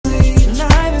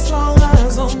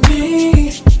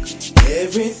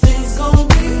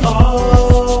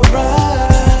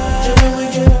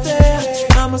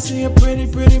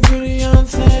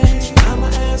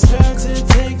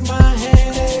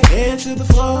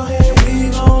and we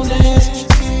gon' dance.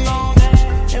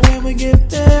 And when we get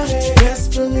there,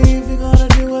 best believe we gonna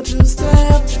do a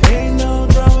two-step. Ain't no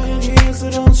drama in here, so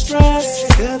don't stress.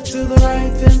 Step to the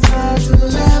right, then slide to the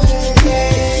left.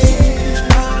 Yeah,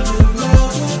 I'm in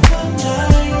love with the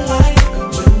nightlife.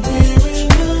 When we're in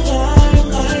the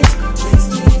limelight, makes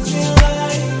me feel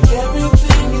like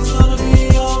everything is gonna be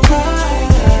alright.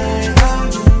 I'm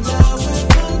in love with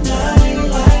the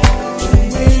nightlife. When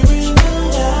we're in the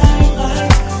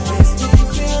limelight, makes me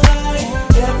feel like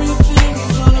everything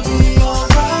is gonna be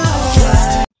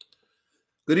alright.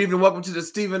 Good evening. Welcome to the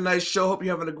Stephen Knight Show. Hope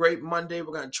you're having a great Monday.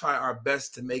 We're going to try our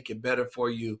best to make it better for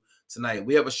you tonight.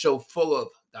 We have a show full of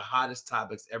the hottest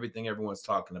topics, everything everyone's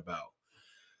talking about.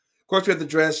 Of course, we have to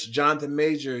address Jonathan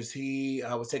Majors. He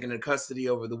was taken into custody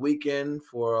over the weekend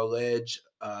for alleged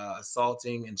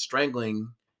assaulting and strangling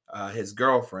his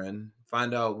girlfriend.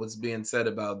 Find out what's being said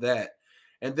about that.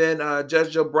 And then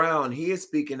Judge Joe Brown, he is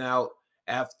speaking out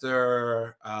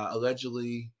after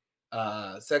allegedly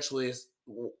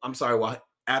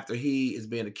after he is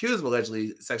being accused of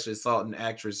allegedly sexually assaulting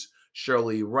actress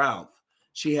Shirley Ralph.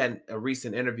 She had a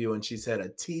recent interview and she said a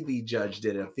TV judge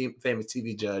did it, a famous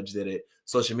TV judge did it.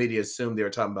 Social media assumed they were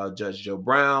talking about Judge Joe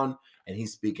Brown, and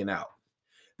he's speaking out.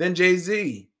 Then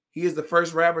Jay-Z, he is the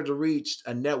first rapper to reach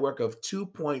a network of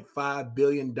 $2.5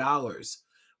 billion,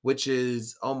 which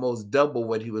is almost double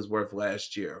what he was worth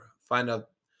last year. Find out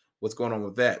what's going on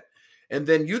with that. And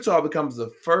then Utah becomes the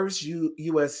first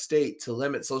U.S. state to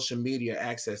limit social media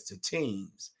access to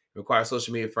teens. It requires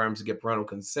social media firms to get parental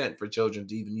consent for children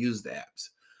to even use the apps.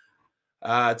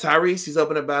 Tyrese, he's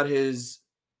open about his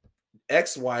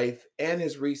ex-wife and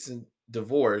his recent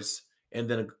divorce, and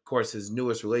then, of course, his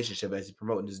newest relationship as he's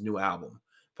promoting his new album.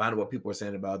 Find out what people are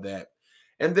saying about that.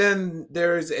 And then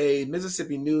there's a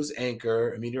Mississippi news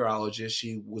anchor, a meteorologist.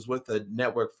 She was with the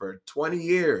network for 20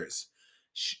 years.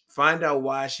 Find out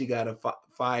why she got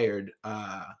fired.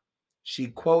 She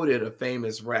quoted a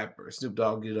famous rapper, Snoop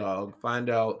Doggy Dogg. Find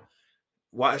out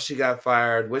why she got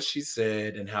fired, what she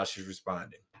said, and how she's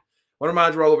responding. I want to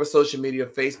remind you all over social media,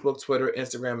 Facebook, Twitter,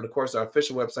 Instagram, and of course our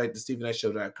official website,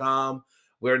 thestephenknightshow.com.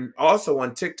 We're also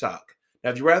on TikTok.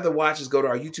 Now, if you'd rather watch us, go to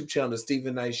our YouTube channel, The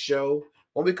Stephen Knight Show.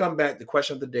 When we come back, the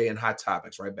question of the day and hot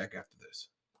topics right back after this.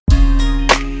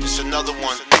 It's another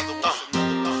one.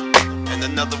 And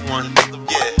another one,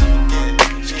 yeah.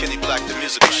 It's Kenny Black, the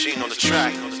music machine on the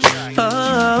track. Yeah.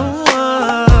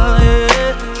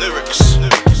 Lyrics,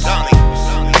 Donnie.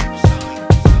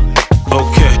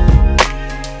 Okay.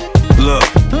 Look.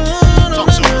 Talk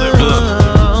to me, lyrics.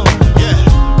 Look.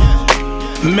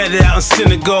 Yeah. Met it out in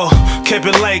Senegal. Kept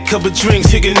it light, couple drinks,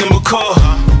 hitting in my car.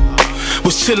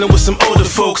 Was chillin' with some older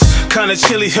folks. Kinda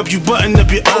chilly, help you button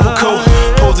up your overcoat.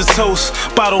 Hold a toast,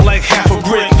 bottle like half a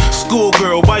brick.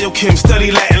 Schoolgirl, biochem, study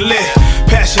Latin lit.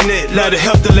 Passionate, love to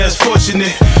help the less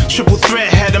fortunate. Triple threat,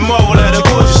 had them all out of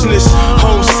gorgeousness.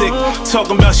 Homesick,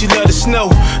 talking about she love the snow.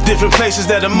 Different places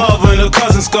that her mother and her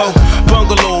cousins go.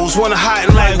 Bungalows, wanna hide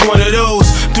like one of those.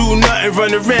 Do nothing,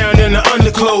 run around in the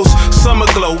underclothes. Summer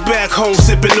glow, back home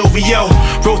sipping OVO.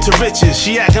 Road to riches,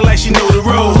 she acting like she know the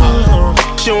road.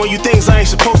 Showing you things I ain't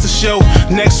supposed to show.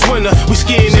 Next winter, we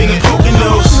skiing in the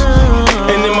Poconos.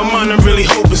 And in my mind, I'm really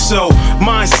hoping so.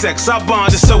 Mind sex, our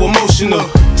bond is so emotional.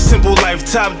 Simple life,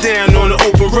 top down on the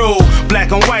open road.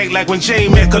 Black and white, like when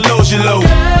Jane met Colangelo.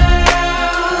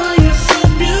 Girl, you're so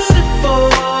beautiful.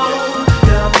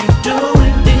 Got me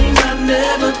doing things I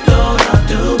never thought I'd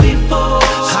do before.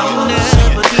 I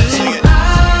never do. I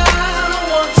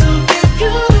want to give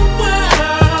you the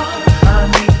world. I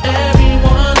need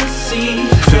everyone to see.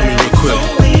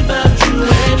 Only about you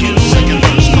and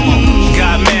me.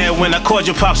 Got mad when I called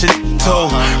your pops and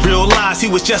told. Realized he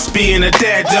was just being a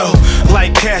dad though.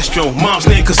 Like Castro, mom's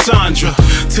name Cassandra.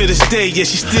 To this day, yeah,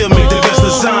 she still make the best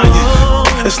lasagna.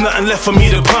 There's nothing left for me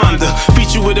to ponder.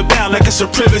 Beat you with a bow like it's a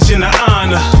privilege and an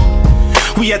honor.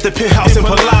 We at the penthouse in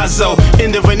Palazzo.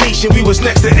 In the Venetian, we was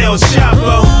next to El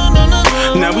Chapo.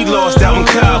 Now we lost out in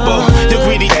Cabo. The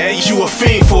greedy egg, you a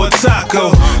fiend for a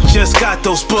taco. Just got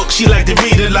those books, she like to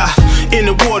read a lot. In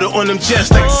the water on them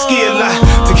jets, like to ski a lot.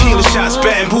 Tequila shots,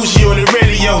 bad and bougie on the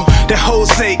radio. That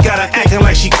Jose got her acting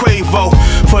like she Quavo.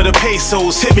 For the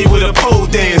pesos, hit me with a pole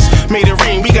dance. Made it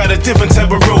rain, we got a different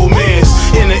type of romance.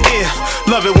 In the air,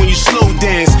 love it when you slow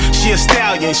dance. She a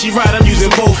stallion, she ride, I'm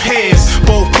using both hands.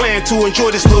 Both plan to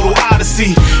enjoy this little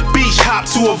odyssey. Beach hop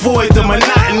to avoid the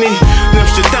monotony.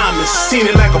 Nostradamus, seen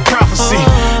it like a prophecy.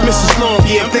 Mrs. Long,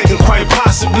 yeah, I'm thinking quite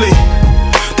possibly.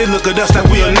 They look at us like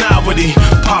we a novelty.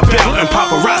 Pop out and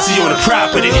paparazzi on the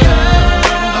property.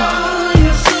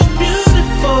 You're so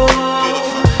beautiful.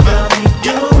 Got me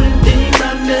doing things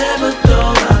I never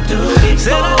thought I'd do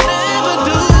before.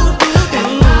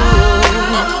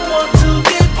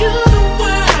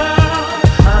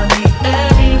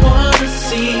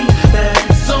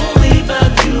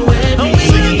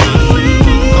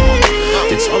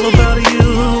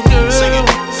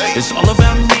 It's all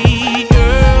about me,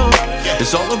 girl.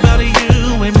 It's all about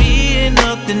you and me, and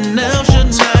nothing else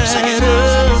should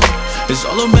matter. It's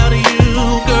all about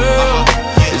you, girl.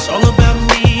 It's all about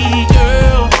me,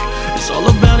 girl. It's all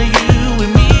about you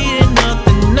and me, and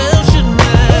nothing else should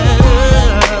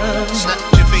matter. Snap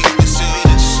your feet and see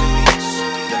this.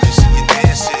 Let me see you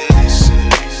dance to this.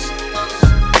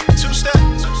 Two-step,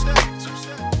 two-step,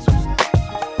 two-step, two-step.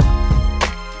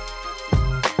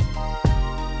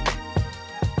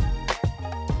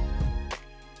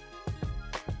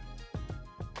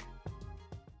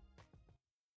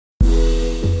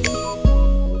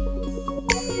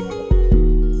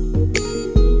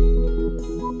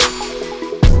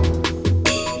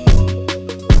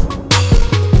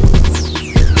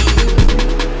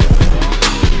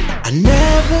 I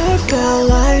never felt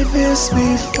like this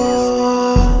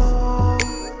before.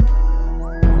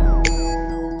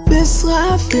 This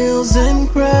life feels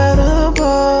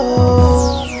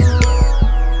incredible.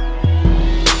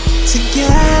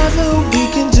 Together we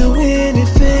can do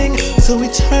anything, so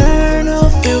eternal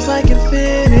feels like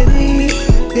infinity.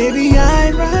 Baby,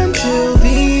 I'd run till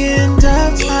the end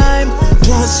of time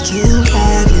just to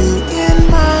have you in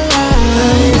my life.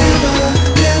 I'll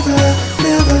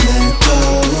never let go.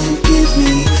 Give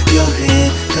me your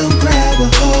hand, come grab a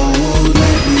hold.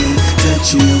 Let me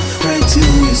touch you right to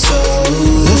your soul.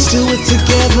 Let's do it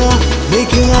together,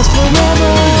 make it last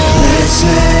forever. Let's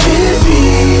let it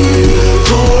be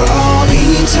for all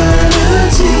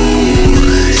eternity,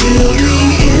 till the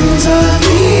ends of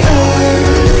the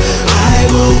earth. I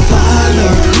will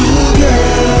follow you,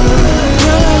 girl.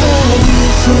 Love you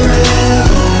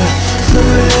forever,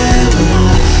 forever,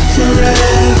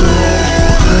 forever.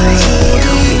 Till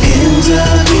the ends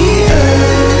of the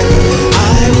earth, I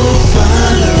will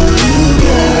follow you,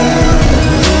 girl.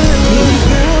 Many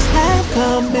girls have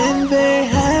come and they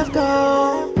have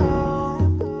gone,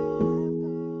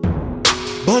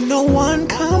 but no one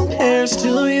compares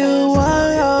to you.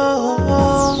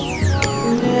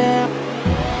 Yeah.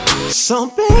 So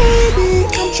baby,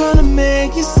 I'm trying to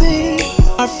make you see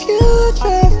our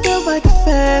future feels like a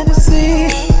fantasy.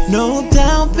 No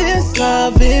doubt this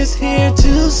love is here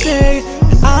to stay,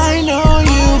 and I know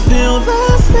you feel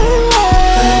the same way.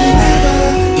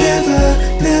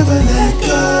 Never let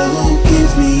go.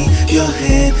 Give me your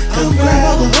hand, come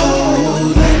grab a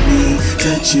hold. Let me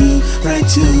touch you right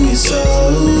to your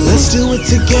soul. Let's do it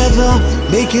together,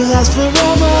 make it last forever.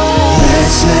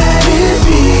 Let's let it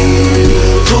be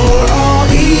for all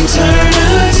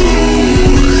eternity,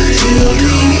 till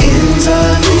the ends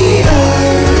of the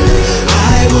earth.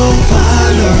 I will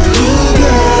follow you,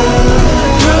 girl.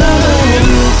 Love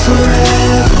you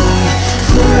forever,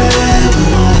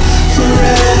 forever,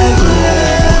 forever.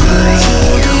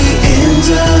 Till the ends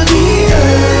of the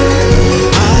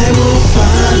earth, I will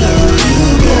follow you,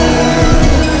 girl.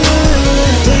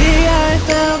 Day I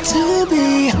felt to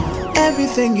be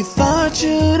everything you thought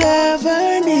you'd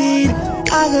ever need.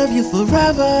 I love you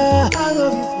forever. I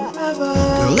love you forever.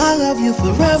 Girl, I love you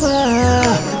forever.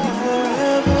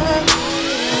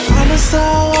 Promise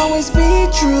I'll always be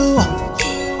true,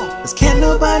 'cause can't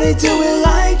nobody do it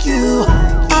like you.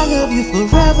 I love you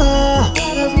forever. I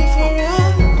love you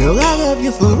forever. Girl, I love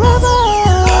you forever. I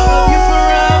love you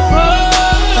forever.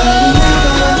 I'll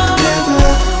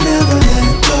never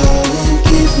let go.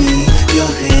 Give me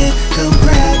your hand, come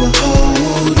grab a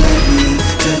hold. Let me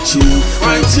touch you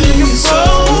right to your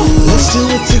soul. Let's do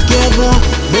it together,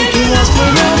 make it last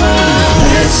forever.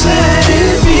 Let's let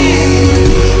it be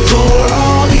for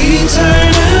all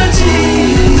eternity,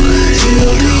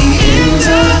 till the ends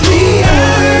of the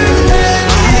earth.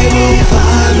 I will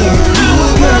follow you,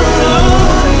 girl.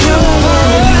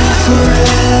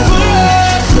 Forever,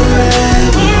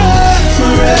 forever,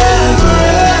 forever.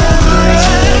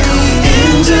 Till the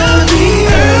ends of the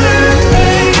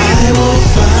earth, I will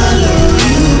follow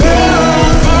you, girl.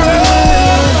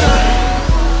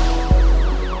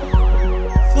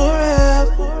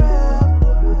 Forever.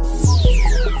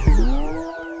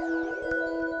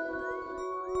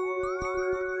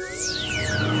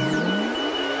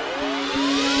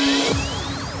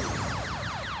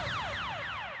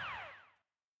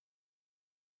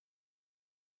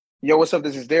 Yo, what's up?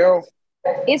 This is Daryl.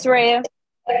 It's Rhea.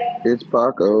 It's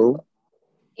Paco.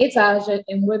 It's Aja,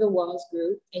 and we're the Walls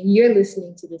Group, and you're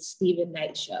listening to the Stephen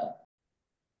Knight Show.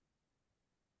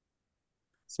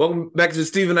 Welcome back to the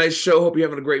Stephen Knight Show. Hope you're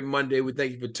having a great Monday. We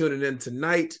thank you for tuning in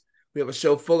tonight. We have a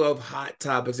show full of hot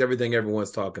topics, everything everyone's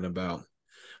talking about.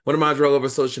 One of mine are all over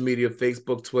social media,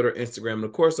 Facebook, Twitter, Instagram, and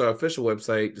of course our official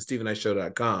website,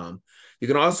 thestephennightshow.com. You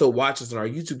can also watch us on our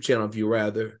YouTube channel if you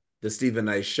rather, The Stephen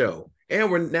Knight Show. And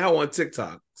we're now on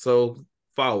TikTok, so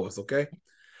follow us, okay?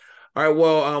 All right.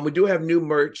 Well, we do have new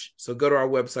merch. So go to our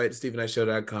website,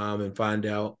 StephenKnightShow.com, and find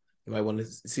out. You might want to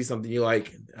see something you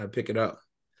like, pick it up.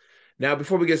 Now,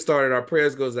 before we get started, our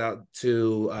prayers goes out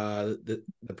to the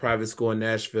private school in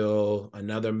Nashville,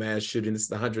 another mass shooting. This is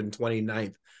the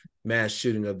 129th mass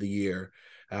shooting of the year.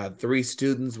 3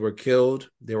 students were killed.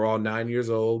 They were all 9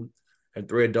 years old, and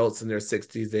 3 adults in their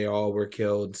 60s. They all were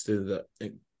killed,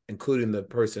 including the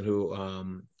person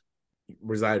who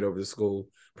presided over the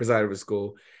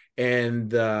school. And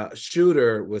the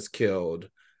shooter was killed,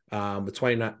 a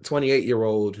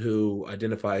 28-year-old who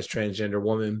identified as transgender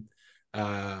woman.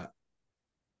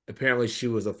 Apparently, she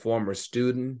was a former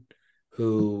student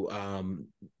who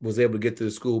was able to get to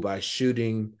the school by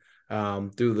shooting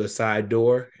through the side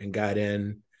door and got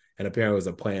in, and apparently it was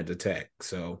a planned attack.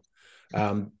 So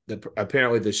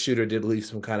apparently the shooter did leave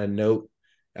some kind of note,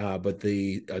 but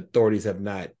the authorities have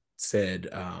not said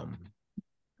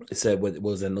what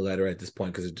was in the letter at this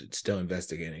point because it's still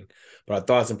investigating. But our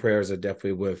thoughts and prayers are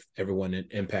definitely with everyone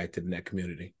impacted in that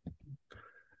community.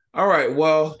 All right.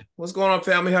 Well, what's going on,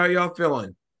 family? How are y'all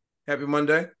feeling? Happy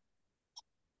Monday.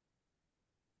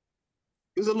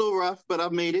 It was a little rough, but I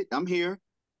made it. I'm here.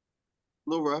 A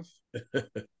little rough.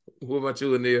 What about you,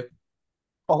 Lania?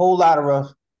 A whole lot of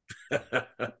rough.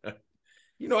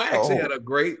 I actually had a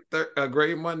great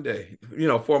Monday.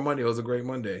 For Monday, it was a great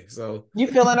Monday. So you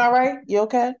feeling all right? You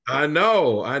okay? I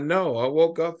know. I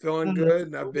woke up feeling good,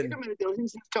 and I've been. Wait a minute, though.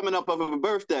 He's coming up on a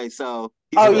birthday, so.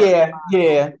 Yeah,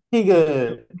 he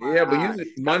good. Yeah, but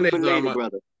usually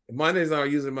Mondays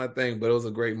aren't usually my thing, but it was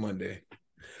a great Monday.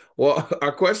 Well,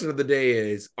 our question of the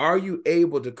day is: are you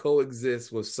able to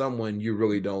coexist with someone you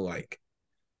really don't like?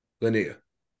 Lania.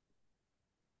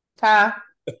 Huh?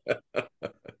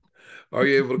 Are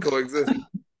you able to coexist?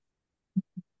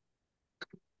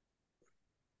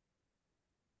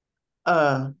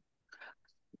 I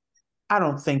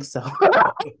don't think so.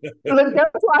 Look,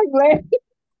 that's why I'm glad.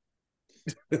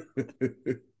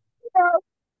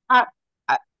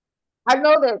 I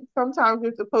know that sometimes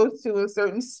you're supposed to in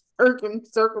certain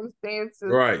circumstances.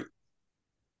 Right.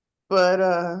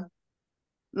 But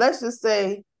let's just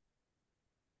say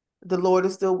the Lord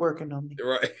is still working on me.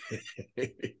 Right.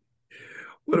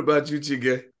 What about you,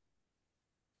 Chige?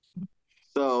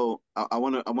 So I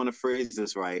want to phrase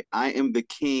this right. I am the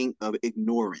king of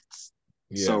ignorance.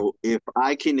 Yeah. So if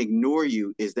I can ignore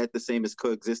you, is that the same as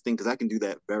coexisting? Because I can do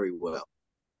that very well.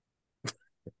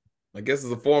 I guess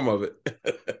it's a form of it.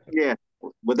 Yeah.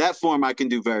 With that form, I can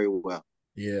do very well.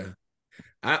 Yeah.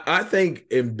 I think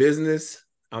in business,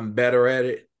 I'm better at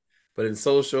it. But in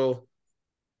social,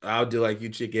 I'll do like you,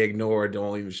 Chige, ignore,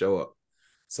 don't even show up.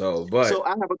 So I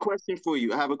have a question for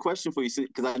you.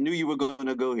 Because I knew you were going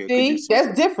to go here. See,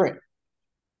 that's different.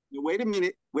 Wait a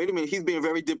minute. He's being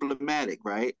very diplomatic,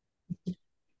 right?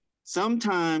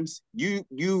 Sometimes you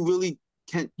really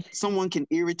someone can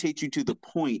irritate you to the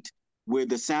point where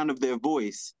the sound of their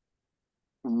voice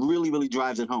really, really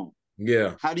drives it home.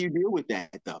 Yeah. How do you deal with that,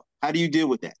 though? How do you deal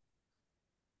with that?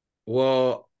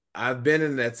 Well, I've been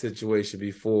in that situation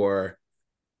before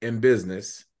in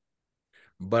business,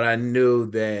 but I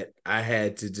knew that I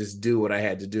had to just do what I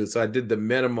had to do. So I did the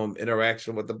minimum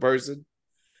interaction with the person,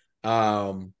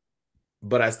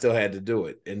 but I still had to do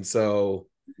it. And so,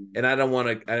 and I didn't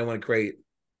want to create,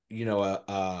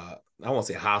 I won't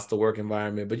say hostile work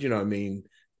environment, but you know what I mean,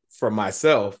 for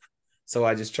myself. So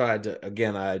I just tried to,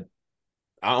 again, I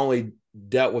only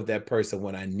dealt with that person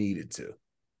when I needed to.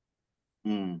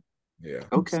 Mm. Yeah.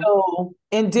 Okay. So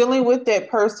in dealing with that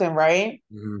person, right?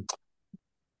 Mm-hmm.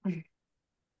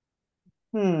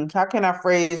 How can I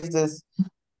phrase this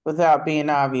without being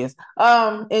obvious?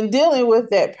 In dealing with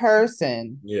that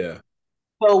person. Yeah.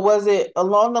 So was it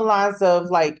along the lines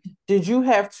of like, did you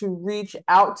have to reach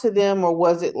out to them, or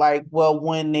was it like, well,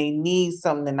 when they need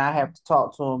something, I have to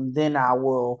talk to them, then I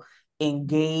will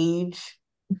engage?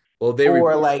 Well, they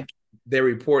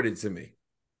reported to me.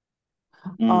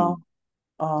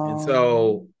 And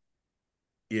so,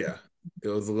 yeah, it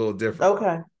was a little different.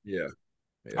 Okay. Yeah.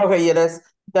 Okay, yeah,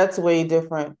 that's way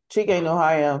different. Chige know how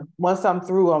I am. Once I'm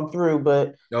through,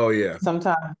 but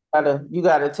sometimes you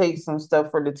gotta take some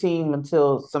stuff for the team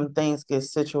until some things get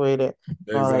situated.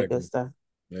 Exactly. All that good stuff.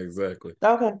 Exactly.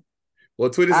 Okay. Well,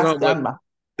 tweet us at home.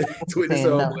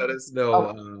 Let us know.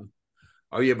 Okay.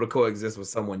 Are you able to coexist with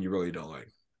someone you really don't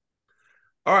like?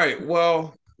 All right.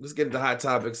 Well, let's get into hot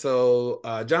topics. So,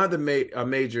 Jonathan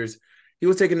Majors, he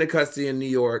was taken into custody in New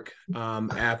York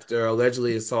after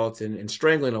allegedly assaulting and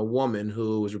strangling a woman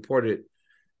who was reported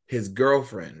his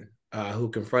girlfriend, who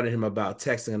confronted him about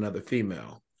texting another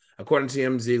female. According to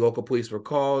TMZ, local police were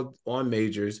called on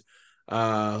Majors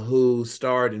who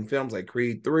starred in films like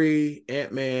Creed 3,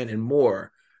 Ant-Man, and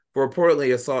more, for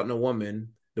reportedly assaulting a woman.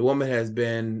 The woman has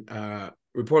been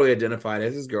reportedly identified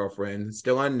as his girlfriend,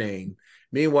 still unnamed.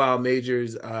 Meanwhile,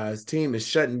 Majors' team is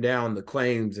shutting down the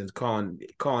claims and calling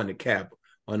the cap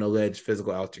on alleged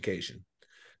physical altercation.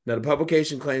 Now, the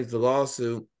publication claims the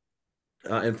lawsuit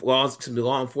and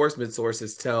law enforcement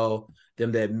sources tell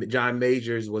them that John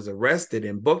Majors was arrested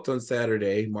and booked on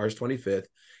Saturday, March 25th,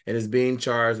 and is being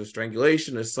charged with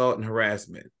strangulation, assault, and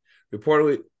harassment.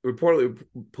 Reportedly,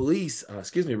 police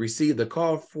received the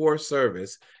call for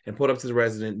service and pulled up to the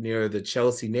resident near the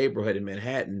Chelsea neighborhood in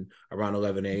Manhattan around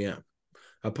 11 a.m.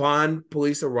 Upon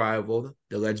police arrival,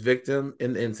 the alleged victim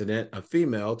in the incident, a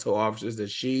female, told officers that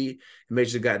she and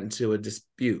Majors got into a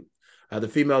dispute. The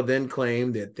female then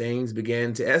claimed that things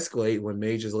began to escalate when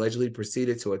Majors allegedly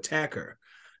proceeded to attack her.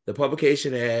 The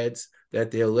publication adds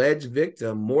that the alleged victim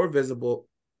had more visual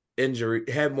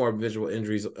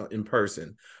injuries in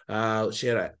person. She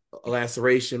had a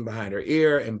laceration behind her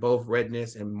ear and both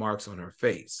redness and marks on her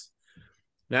face.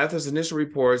 Now, after those initial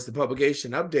reports, the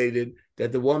publication updated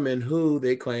that the woman who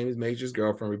they claim is Major's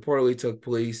girlfriend reportedly told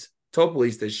police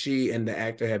that she and the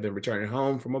actor had been returning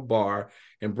home from a bar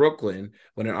in Brooklyn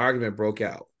when an argument broke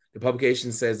out. The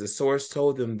publication says the source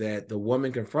told them that the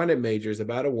woman confronted Majors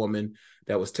about a woman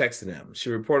that was texting him. She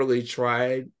reportedly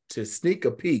tried to sneak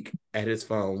a peek at his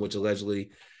phone, from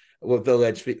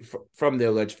the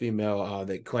alleged female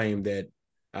that claimed that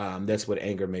that's what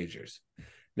angered Majors.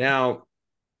 Now,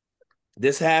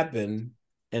 this happened,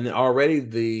 and already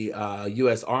the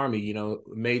U.S. Army,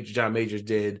 John Majors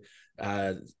did. He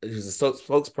was a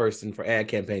spokesperson for ad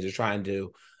campaigns. They're trying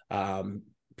to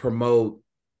promote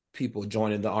people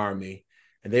joining the Army,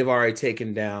 and they've already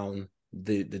taken down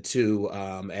the two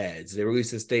ads. They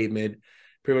released a statement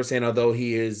pretty much saying, although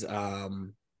he is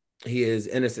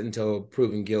innocent until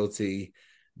proven guilty,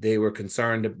 they were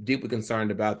deeply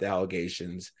concerned about the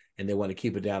allegations, and they want to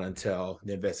keep it down until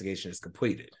the investigation is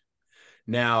completed.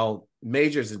 Now,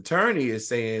 Major's attorney is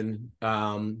saying,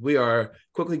 we are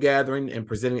quickly gathering and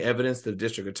presenting evidence to the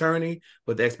district attorney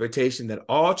with the expectation that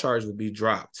all charges will be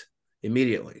dropped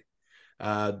immediately.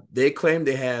 They claim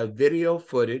they have video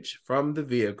footage from the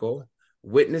vehicle,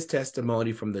 witness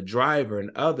testimony from the driver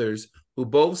and others who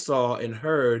both saw and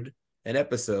heard the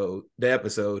episode,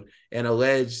 and the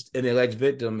alleged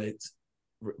victim is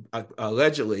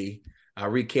allegedly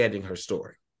recanting her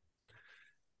story.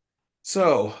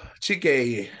 So,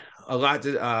 Chike, a lot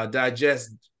to digest.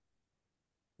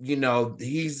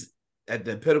 He's at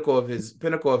the pinnacle of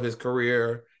his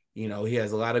career. He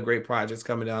has a lot of great projects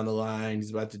coming down the line. He's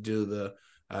about to do the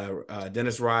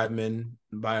Dennis Rodman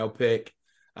biopic.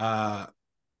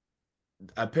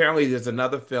 Apparently, there's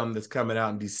another film that's coming out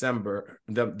in December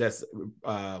that's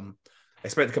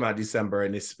expected to come out in December,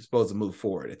 and it's supposed to move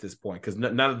forward at this point because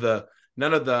none of the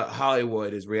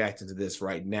Hollywood is reacting to this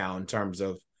right now in terms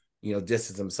of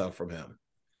distance himself from him.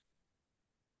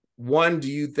 One,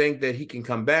 do you think that he can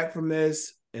come back from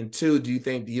this? And two, do you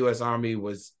think the U.S. Army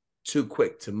was too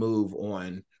quick to move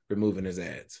on removing his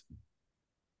ads?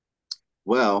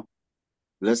 Well,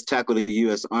 let's tackle the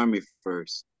U.S. Army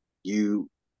first. U.S.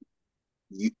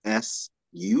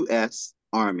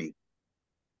 Army,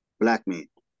 black man.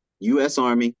 U.S.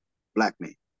 Army, black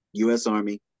man. U.S.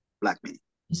 Army, black man.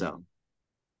 So,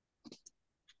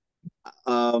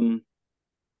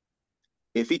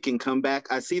 if he can come back,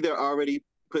 I see they're already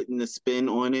putting the spin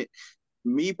on it.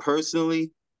 Me personally,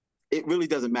 it really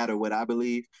doesn't matter what I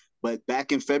believe, but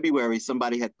back in February,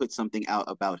 somebody had put something out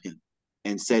about him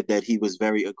and said that he was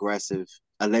very aggressive,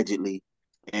 allegedly,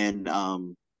 and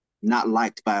not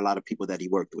liked by a lot of people that he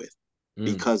worked with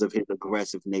because of his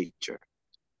aggressive nature.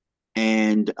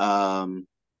 And I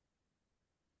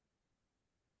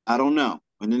don't know.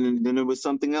 And then there was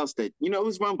something else that, it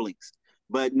was rumblings,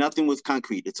 but nothing was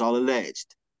concrete. It's all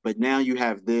alleged. But now you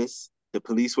have this. The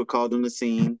police were called on the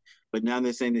scene, but now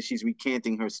they're saying that she's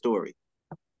recanting her story.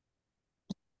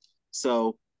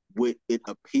 So what it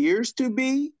appears to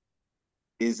be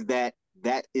is that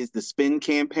is the spin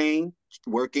campaign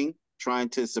working, trying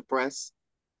to suppress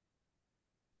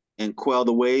and quell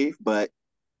the wave, but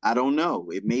I don't know.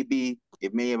 It may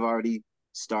have already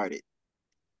started.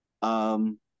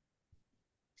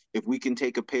 If we can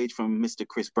take a page from Mr.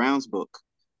 Chris Brown's book,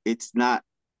 it's not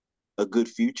a good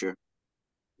future.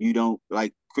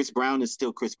 Chris Brown is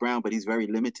still Chris Brown, but he's very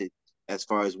limited as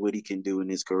far as what he can do in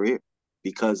his career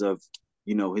because of,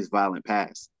 his violent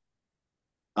past.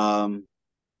 I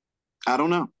don't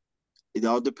know. It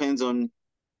all depends on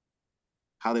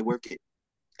how they work it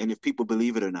and if people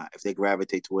believe it or not, if they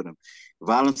gravitate toward them.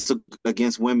 Violence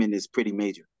against women is pretty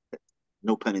major.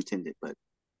 No pun intended, but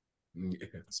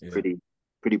It's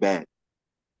pretty bad.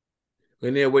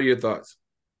 Linnea, what are your thoughts?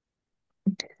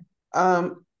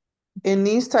 In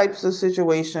these types of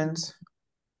situations,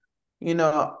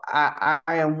 I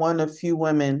am one of few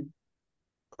women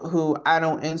who I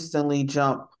don't instantly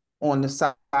jump on the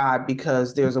side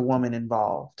because there's a woman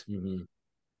involved.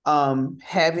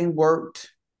 Having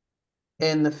worked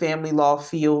in the family law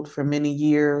field for many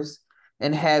years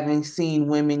and having seen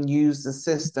women use the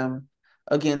system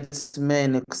against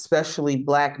men, especially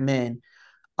Black men,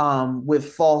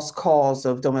 with false cause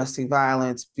of domestic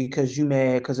violence because you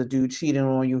mad because a dude cheating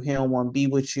on you, he don't want to be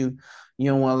with you,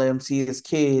 you don't want to let him see his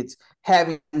kids.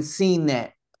 Having seen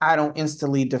that, I don't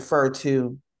instantly defer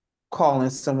to calling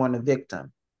someone a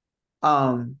victim,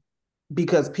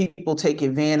 because people take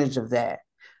advantage of that,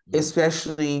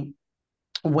 especially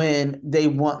when they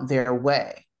want their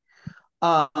way.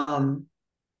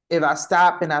 If I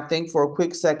stop and I think for a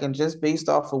quick second, just based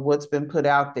off of what's been put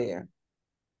out there,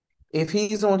 if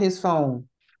he's on his phone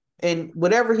and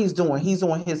whatever he's doing, he's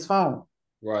on his phone.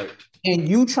 Right. And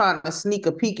you trying to sneak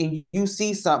a peek and you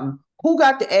see something, who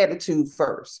got the attitude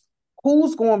first?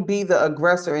 Who's going to be the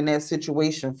aggressor in that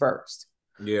situation first?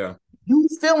 Yeah. You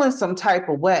feeling some type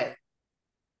of way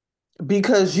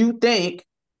because you think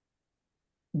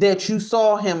that you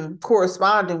saw him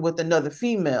corresponding with another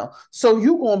female. So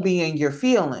you're going to be in your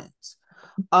feelings.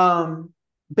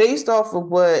 Based off of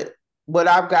what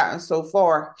I've gotten so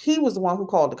far, he was the one who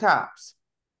called the cops.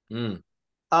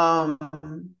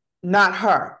 Not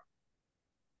her.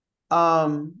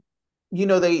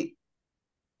 They,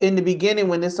 in the beginning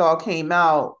when this all came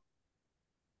out,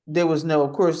 there's no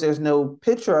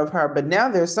picture of her, but now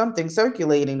there's something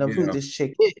circulating of who this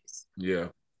chick is. Yeah.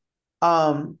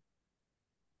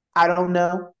 I don't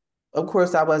know. Of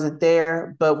course, I wasn't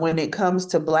there, but when it comes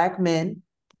to Black men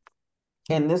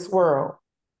in this world,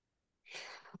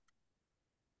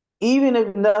 even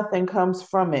if nothing comes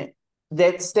from it,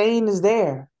 that stain is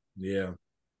there. Yeah.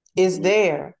 It's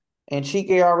there. And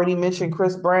Chike already mentioned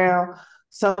Chris Brown,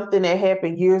 something that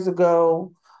happened years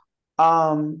ago,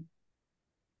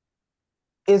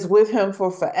 is with him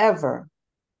for forever.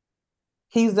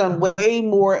 He's done way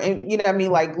more, and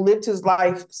lived his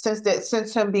life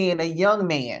since him being a young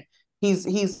man. He's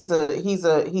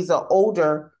an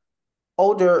older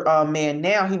man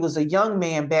now. He was a young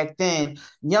man back then,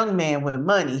 young man with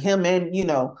money. Him and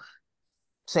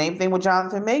same thing with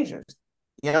Jonathan Majors,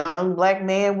 young Black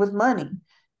man with money.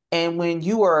 And when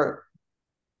you are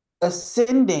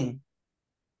ascending,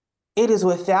 it is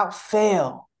without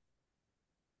fail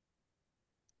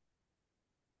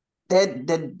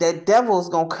that devil is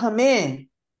going to come in,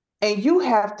 and you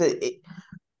have to,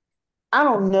 I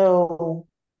don't know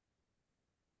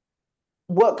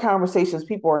what conversations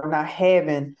people are not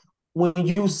having when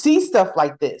you see stuff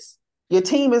like this. Your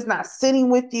team is not sitting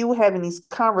with you, having these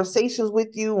conversations with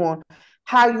you on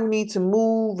how you need to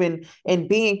move and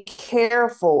being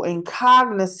careful and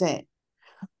cognizant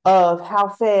of how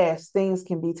fast things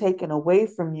can be taken away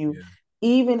from you,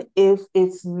 even if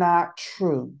it's not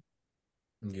true.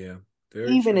 Yeah.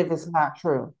 Even if it's not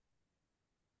true.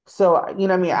 So,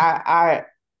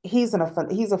 he's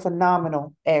a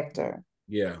phenomenal actor.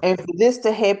 Yeah. And for this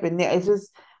to happen, it's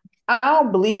just, I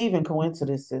don't believe in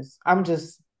coincidences. I'm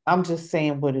just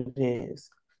saying what it is.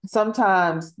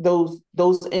 Sometimes those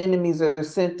enemies are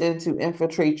sent in to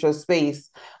infiltrate your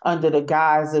space under the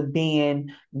guise of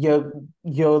being your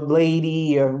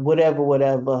lady or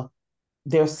whatever.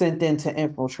 They're sent in to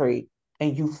infiltrate,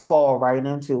 and you fall right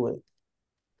into it.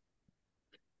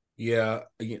 Yeah,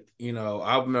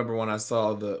 I remember when I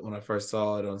first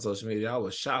saw it on social media, I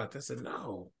was shocked. I said,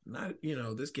 "No, not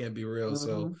this can't be real."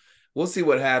 So we'll see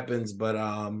what happens, but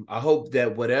I hope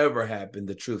that whatever happened,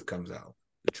 the truth comes out.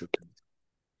 The truth.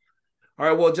 All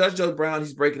right. Well, Judge Joe Brown,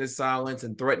 he's breaking his silence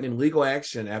and threatening legal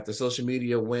action after social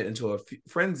media went into a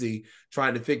frenzy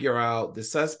trying to figure out the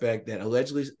suspect that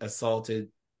allegedly assaulted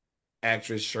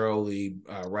actress Shirley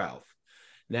Ralph.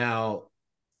 Now,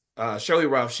 Shirley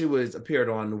Ralph, she appeared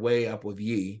on Way Up with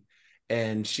Ye,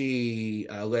 and she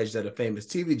alleged that a famous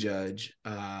TV judge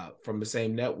from the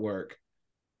same network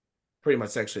pretty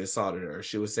much sexually assaulted her.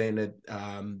 She was saying that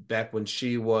back when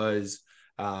she was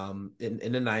in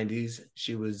the 90s,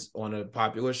 she was on a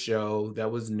popular show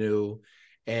that was new,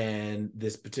 and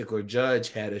this particular judge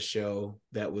had a show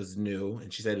that was new,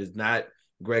 and she said it's not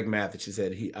Greg Mathis. She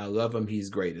said, I love him,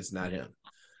 he's great, it's not him.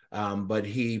 But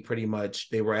he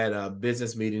they were at a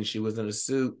business meeting. She was in a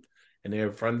suit and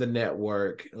they're from the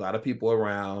network, a lot of people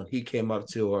around. He came up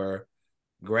to her,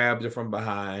 grabbed her from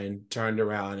behind, turned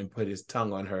around and put his tongue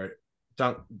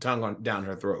down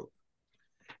her throat.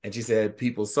 And she said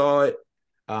people saw it.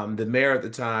 the mayor at the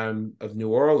time of New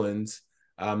Orleans,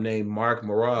 named Mark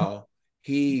Morrell,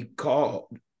 he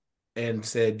called and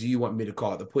said, "Do you want me to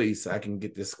call the police? I can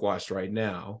get this squashed right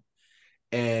now."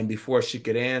 And before she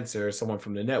could answer, someone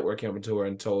from the network came up to her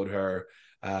and told her,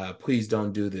 "Please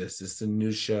don't do this. It's a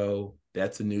news show.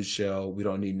 That's a news show. We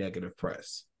don't need negative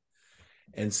press."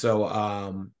 And so,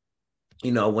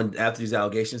 when after these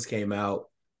allegations came out,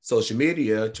 social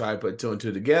media tried to put two and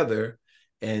two together,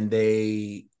 and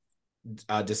they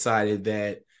decided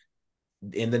that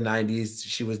in the 90s,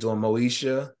 she was doing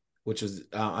Moesha, which was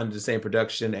under the same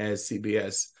production as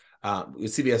CBS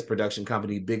production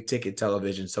company, Big Ticket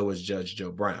Television. So was Judge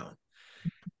Joe Brown.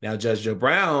 Now, Judge Joe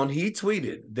Brown, he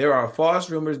tweeted, "There are false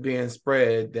rumors being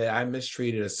spread that I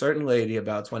mistreated a certain lady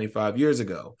about 25 years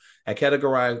ago. I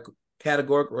categorically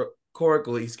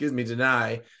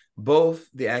deny both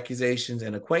the accusations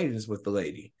and acquaintance with the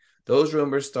lady. Those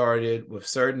rumors started with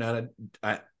certain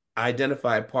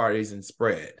identified parties and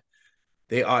spread.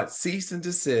 They ought cease and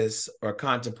desist or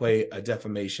contemplate a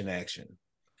defamation action."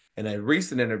 In a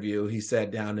recent interview, he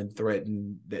sat down and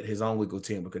threatened that his own legal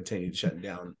team would continue shutting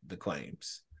down the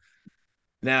claims.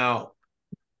 Now,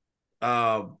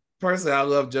 personally, I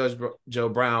love Judge Joe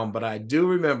Brown, but I do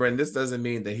remember, and this doesn't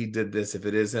mean that he did this if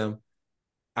it is him,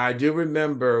 I do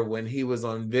remember when he was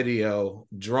on video,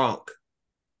 drunk,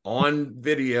 on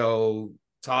video,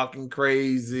 talking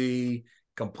crazy,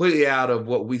 completely out of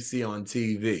what we see on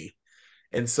TV.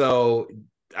 And so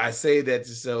I say that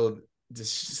to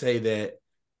say that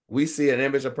we see an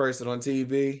image of person on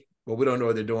TV, but we don't know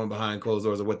what they're doing behind closed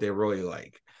doors or what they're really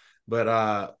like.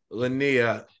 But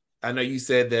Linnea, I know you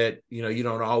said that, you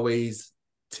don't always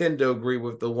tend to agree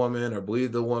with the woman or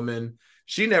believe the woman.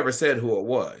 She never said who it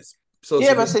was. So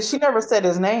yeah, but she never said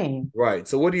his name. Right.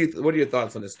 So what are your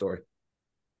thoughts on this story?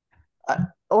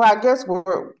 Well, I guess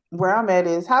where I'm at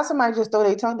is how somebody just throw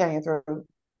their tongue down your throat.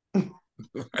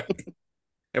 Right.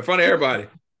 In front of everybody.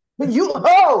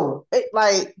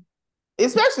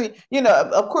 Especially,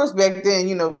 of course, back then,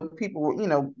 people were,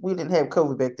 we didn't have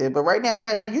COVID back then, but right now,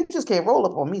 you just can't roll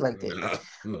up on me like that.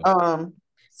 No.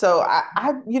 So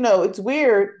I, it's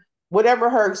weird.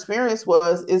 Whatever her experience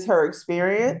is her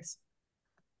experience.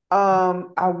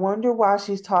 I wonder why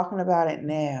she's talking about it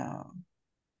now.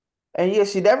 And yeah,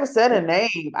 she never said a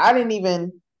name. I didn't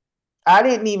even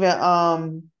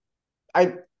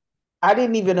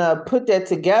put that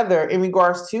together in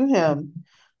regards to him.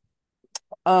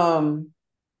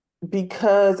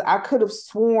 Because I could have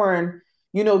sworn,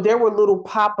 there were little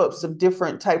pop-ups of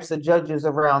different types of judges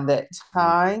around that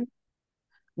time.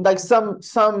 Like some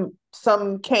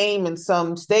came and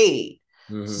some stayed.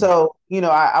 Mm-hmm. So,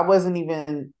 I wasn't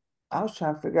even, I was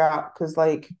trying to figure out, because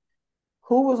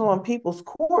who was on People's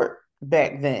Court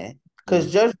back then?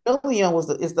 Because Judge Million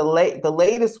is the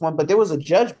latest one, but there was a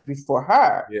judge before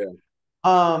her. Yeah.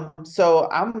 So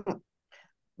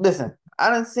listen, I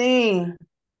done seen,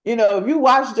 if you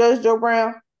watch Judge Joe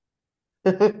Brown,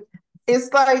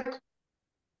 it's like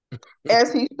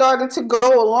as he started to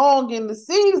go along in the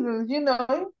seasons,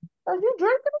 are you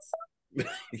drinking or something?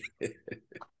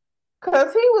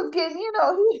 Because he was getting,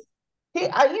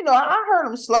 I heard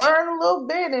him slurring a little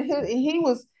bit,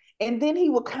 and then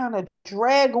he would kind of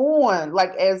drag on,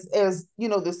 like as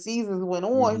the seasons went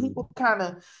on, he would kind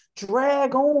of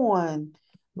drag on,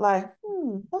 like,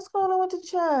 what's going on with the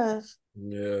judge?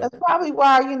 Yeah, that's probably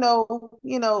why he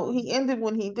ended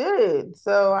when he did.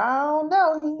 So I don't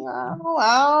know.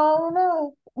 I don't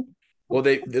know. Well,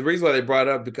 the reason why they brought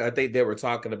it up, because I think they were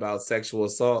talking about sexual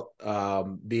assault,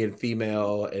 being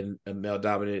female in a male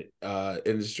dominant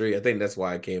industry. I think that's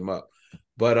why it came up.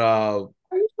 But are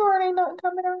you sure it ain't nothing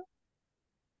coming out?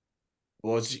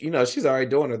 Well, she's already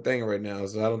doing her thing right now,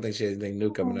 so I don't think she has anything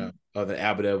new coming out other than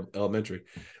Abbott Elementary.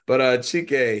 But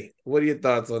Chike, what are your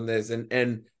thoughts on this?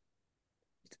 And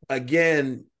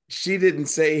again, she didn't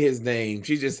say his name.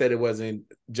 She just said it wasn't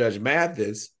Judge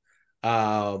Mathis.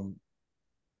 A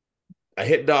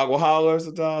hit dog will holler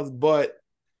sometimes, but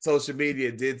social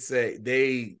media did say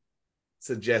they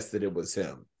suggested it was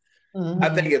him. Mm-hmm. I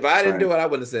think if I didn't do it, I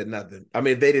wouldn't have said nothing. I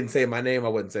mean, if they didn't say my name, I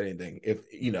wouldn't say anything.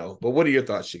 But what are your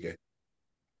thoughts, Chike?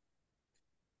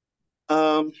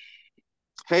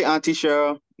 Hey, Auntie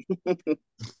Cheryl.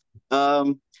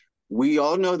 We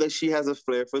all know that she has a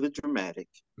flair for the dramatic.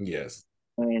 Yes.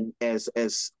 And as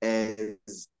the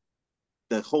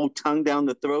whole tongue down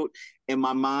the throat in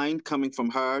my mind coming from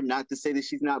her, not to say that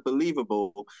she's not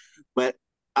believable, but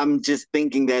I'm just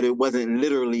thinking that it wasn't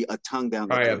literally a tongue down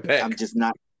the throat. I'm just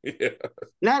not. Yeah.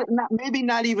 Maybe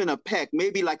not even a peck,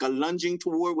 maybe like a lunging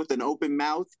toward with an open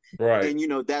mouth. Right.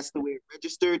 And that's the way it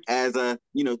registered as a,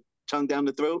 tongue down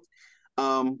the throat,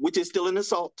 which is still an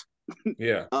assault.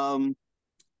 Yeah.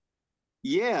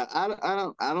 Yeah,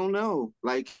 I don't know.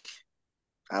 Like,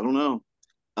 I don't know.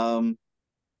 Um,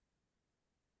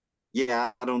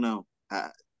 yeah, I don't know.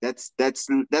 That's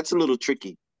a little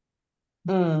tricky.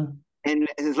 Mm. And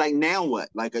it's like, now what?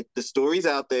 Like, the story's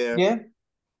out there. Yeah.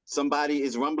 Somebody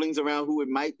is rumblings around who it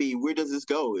might be. Where does this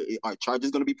go? Are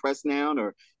charges going to be pressed down,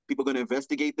 or people going to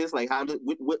investigate this? Like,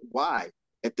 why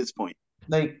at this point?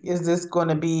 Like, is this going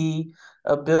to be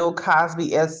a Bill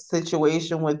Cosby-esque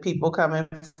situation with people coming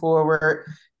forward,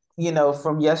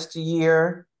 from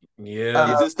yesteryear?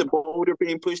 Yeah. Is this the boulder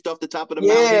being pushed off the top of the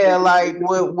mountain? Yeah, like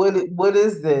what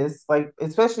is this? Like,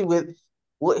 especially with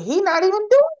what he not even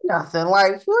doing nothing.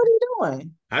 Like, what are you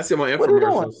doing? I see him on What are you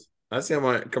doing? infomercials. I see him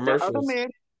on The other commercials. man,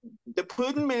 the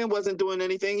Puddin' Man, wasn't doing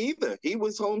anything either. He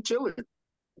was home chilling.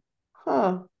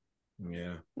 Huh.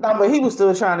 Yeah. No, but he was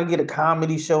still trying to get a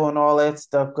comedy show and all that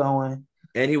stuff going.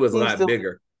 And he was a He lot still,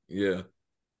 bigger. Yeah.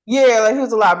 yeah, like he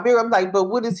was a lot bigger. I'm like, but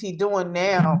what is he doing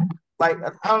now? Like,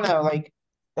 I don't know. Like,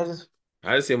 I just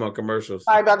I just see him on commercials.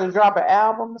 probably about to drop an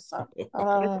album or something. I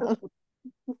don't know.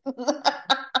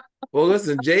 Well,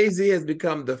 listen, Jay-Z has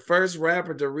become the first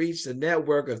rapper to reach a net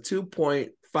worth of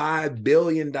 $2.5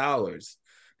 billion.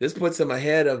 This puts him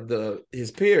ahead of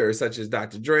his peers, such as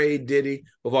Dr. Dre, Diddy,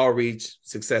 who've all reached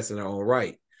success in their own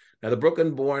right. Now, the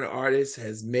Brooklyn-born artist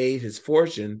has made his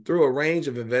fortune through a range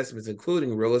of investments,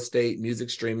 including real estate, music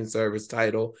streaming service,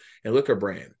 title, and liquor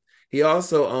brand. He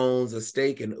also owns a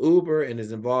stake in Uber and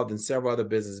is involved in several other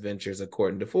business ventures,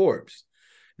 according to Forbes.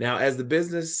 Now, as the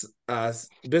business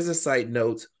site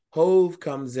notes, Hove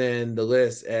comes in the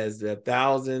list as the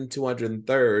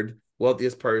 1,203rd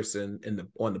wealthiest person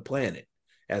on the planet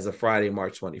as of Friday,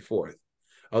 March 24th.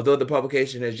 Although the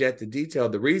publication has yet to detail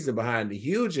the reason behind the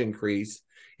huge increase,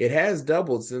 it has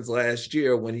doubled since last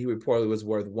year when he reportedly was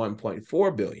worth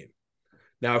 $1.4 billion.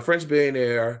 Now, a French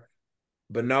billionaire,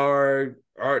 Bernard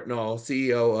Arnault,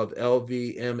 CEO of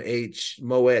LVMH,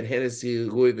 Moet Hennessy,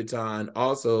 Louis Vuitton,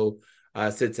 also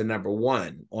sits at number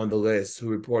one on the list. He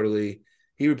reportedly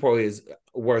is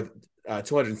worth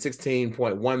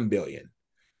 $216.1 billion.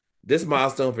 This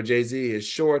milestone for Jay-Z is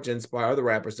sure to inspire other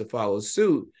rappers to follow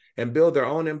suit and build their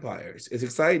own empires. It's an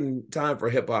exciting time for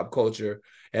hip-hop culture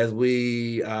as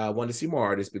we want to see more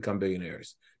artists become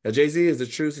billionaires. Now, Jay-Z is a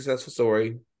true successful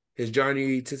story. His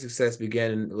journey to success began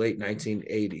in the late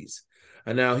 1980s.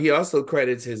 And now he also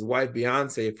credits his wife,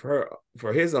 Beyonce, for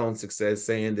his own success,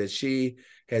 saying that she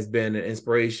has been an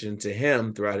inspiration to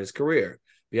him throughout his career.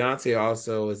 Beyonce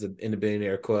also, in the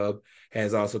Billionaire Club,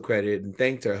 has also credited and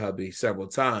thanked her hubby several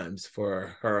times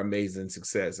for her amazing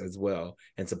success as well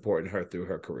and supporting her through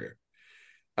her career.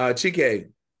 Chike,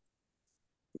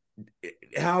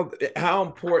 how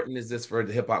important is this for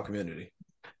the hip hop community?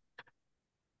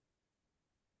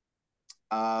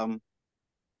 I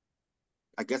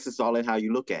guess it's all in how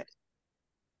you look at it.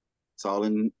 It's all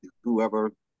in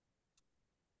whoever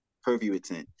purview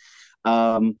it's in.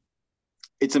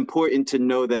 It's important to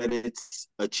know that it's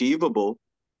achievable,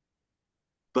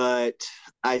 but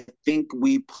I think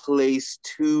we place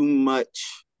too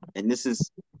much, and this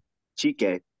is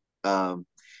Chike,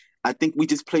 I think we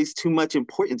just place too much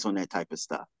importance on that type of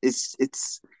stuff.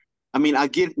 I mean, I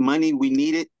get money, we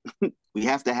need it, we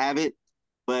have to have it,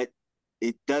 but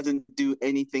it doesn't do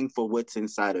anything for what's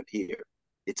inside of here.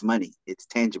 It's money, it's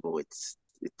tangible, it's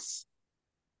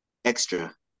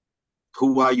extra.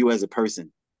 Who are you as a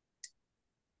person?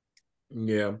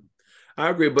 Yeah, I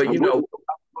agree. But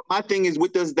my thing is,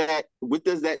 what does that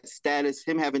status,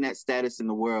 him having that status in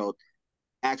the world,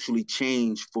 actually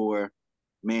change for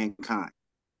mankind?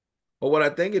 Well, what I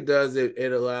think it does,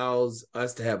 it allows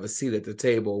us to have a seat at the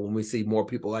table when we see more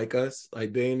people like us,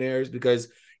 like billionaires, because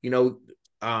a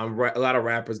lot of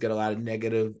rappers get a lot of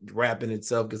negative, rapping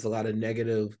itself gets a lot of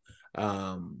negative,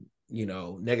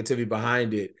 negativity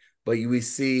behind it. But we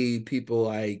see people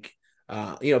like,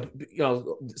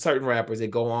 certain rappers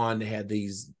that go on to have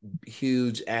these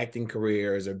huge acting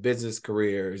careers or business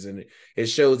careers, and it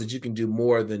shows that you can do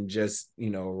more than just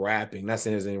rapping. Not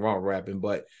saying there's anything wrong with rapping,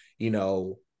 but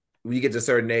when you get to a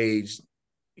certain age,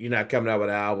 you're not coming out with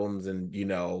albums and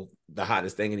the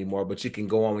hottest thing anymore, but you can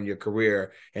go on with your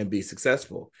career and be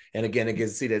successful. And again, it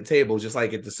gets a seat at the table, just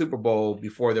like at the Super Bowl.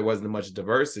 Before, there wasn't much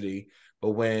diversity, but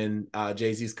when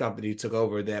Jay-Z's company took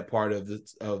over that part of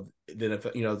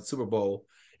the Super Bowl,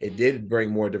 it did bring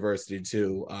more diversity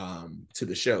to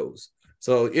the shows.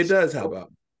 So it does help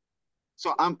out.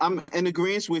 So I'm in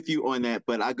agreement with you on that,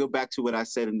 but I go back to what I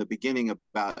said in the beginning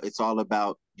about it's all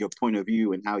about your point of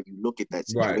view and how you look at that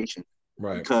situation.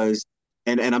 Right. Because,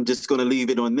 and I'm just going to leave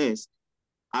it on this.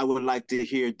 I would like to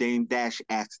hear Dame Dash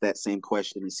ask that same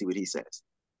question and see what he says.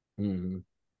 Mm-hmm.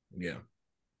 Yeah.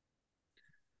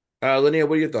 Linnea,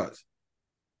 what are your thoughts?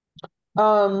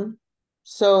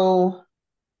 So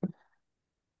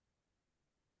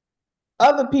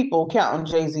other people counting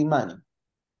Jay-Z money,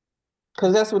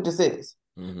 because that's what this is.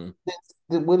 Mm-hmm.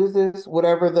 What is this?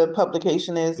 Whatever the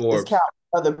publication is counting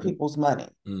other people's money.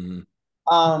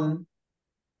 Mm-hmm.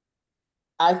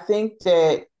 I think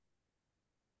that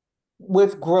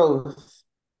with growth,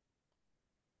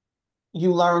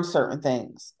 you learn certain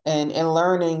things, and in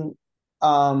learning,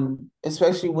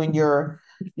 especially when you're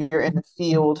in the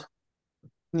field,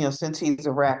 since he's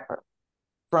a rapper,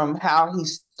 from how he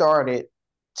started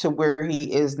to where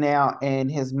he is now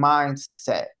and his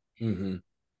mindset. Mm-hmm.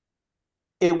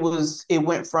 It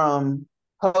went from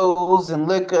hoes and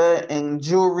liquor and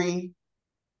jewelry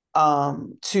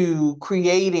to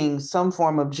creating some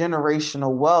form of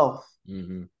generational wealth.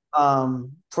 Mm-hmm.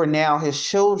 For now his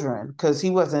children, because he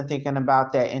wasn't thinking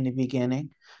about that in the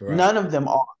beginning. Right. None of them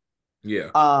are. Yeah.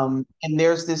 And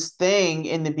there's this thing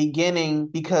in the beginning,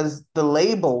 because the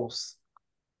labels,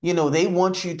 they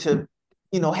want you to,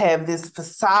 have this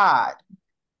facade,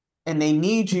 and they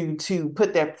need you to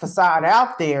put that facade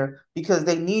out there because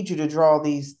they need you to draw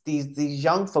these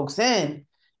young folks in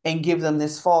and give them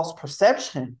this false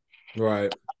perception.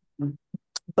 Right.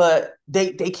 But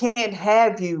they can't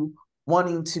have you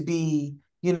wanting to be,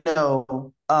 there's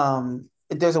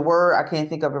a word, I can't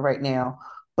think of it right now,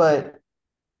 but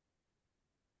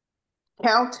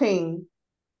counting,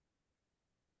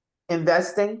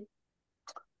 investing,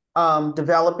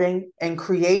 developing, and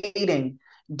creating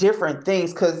different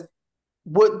things. Because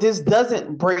what this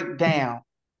doesn't break down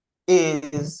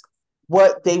is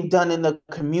what they've done in the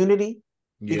community.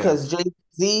 Yeah. Because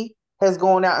Jay-Z has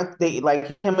gone out, they,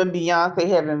 like him and Beyonce,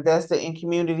 have invested in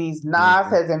communities. Nas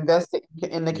has invested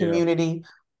in the community.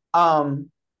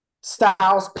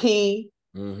 Styles P,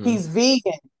 he's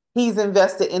vegan. He's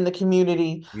invested in the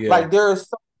community. Yeah. Like, there are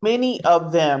so many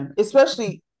of them,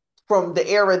 especially from the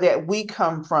era that we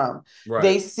come from. Right.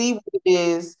 They see what it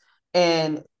is,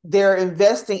 and they're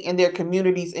investing in their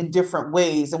communities in different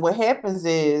ways. And what happens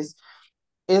is,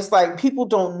 it's like people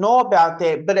don't know about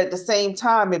that, but at the same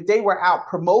time, if they were out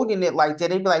promoting it like that,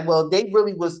 they'd be like, well, they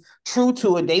really was true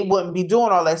to it, they wouldn't be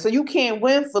doing all that. So you can't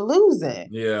win for losing.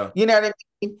 Yeah. You know what I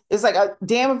mean? It's like,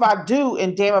 damn if I do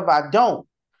and damn if I don't.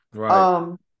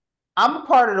 Right. I'm a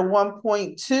part of the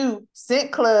 1.2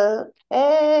 cent club.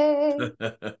 Hey,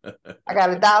 I got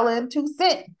 $1.02. You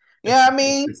know what I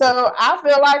mean? So I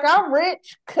feel like I'm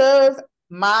rich because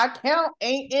my account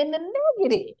ain't in the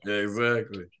negative.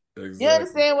 Exactly. You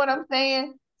understand what I'm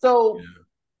saying? So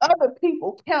other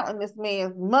people counting this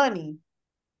man's money,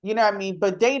 you know what I mean?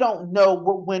 But they don't know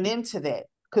what went into that.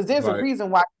 Because there's a reason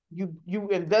why you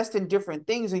invest in different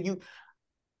things. And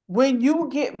when you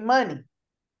get money,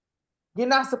 you're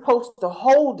not supposed to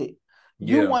hold it.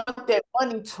 You want that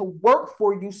money to work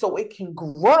for you so it can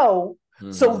grow.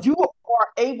 So you are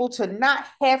able to not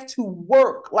have to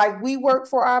work like we work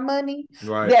for our money.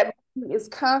 Right. That money is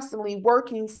constantly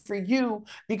working for you,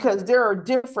 because there are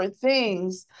different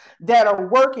things that are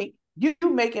working. You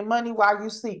making money while you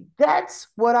sleep. That's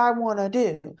what I want to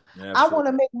do. Absolutely. I want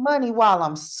to make money while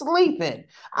I'm sleeping.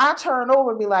 I turn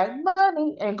over and be like,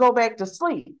 money, and go back to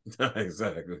sleep.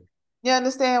 Exactly. You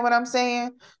understand what I'm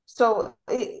saying? So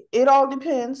it all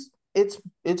depends.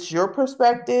 It's your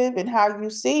perspective and how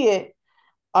you see it.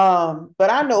 But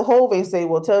I know Hov ain't say,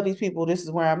 well, tell these people this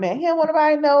is where I'm at. He don't want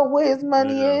nobody to know where his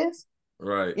money is.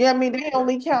 Right. Yeah, I mean, they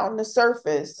only counting the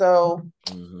surface. So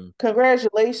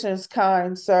congratulations,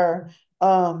 kind sir.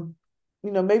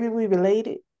 Maybe we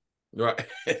related. Right.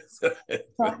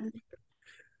 Well,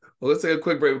 let's take a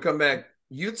quick break. We'll come back.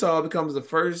 Utah becomes the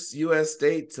first U.S.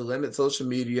 state to limit social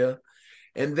media.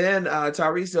 And then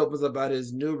Tyrese opens up about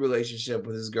his new relationship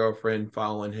with his girlfriend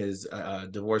following his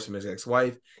divorce from his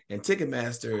ex-wife. And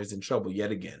Ticketmaster is in trouble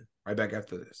yet again. Right back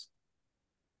after this.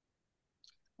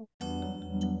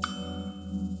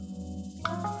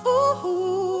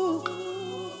 Ooh.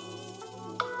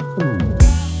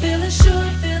 Feeling sure,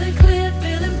 feeling clear,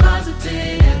 feeling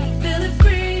positive. Feeling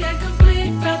free and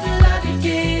complete, felt the love you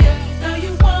give. No,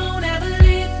 you won't ever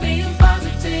leave me. I'm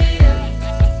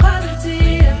positive,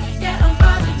 positive, yeah, I'm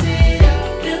positive.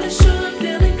 Feeling sure,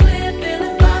 feeling clear,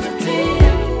 feeling positive.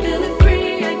 Feeling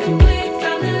free and complete,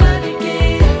 felt the love you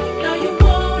give. No, you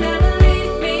won't ever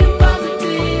leave me. I'm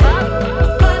positive,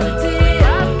 positive,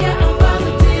 yeah, I'm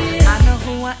positive. I know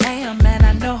who I am and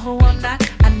I know who I'm not.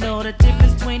 I know the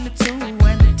difference between the two,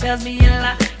 and it tells me a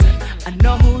lot. I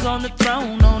know who's on the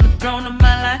throne of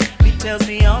my life. He tells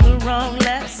me all the wrong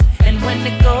lefts, and when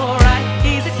they go right,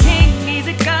 he's a king, he's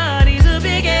a god, he's a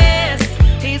big ass.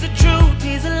 He's a truth,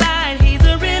 he's a light, he's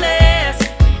a real ass.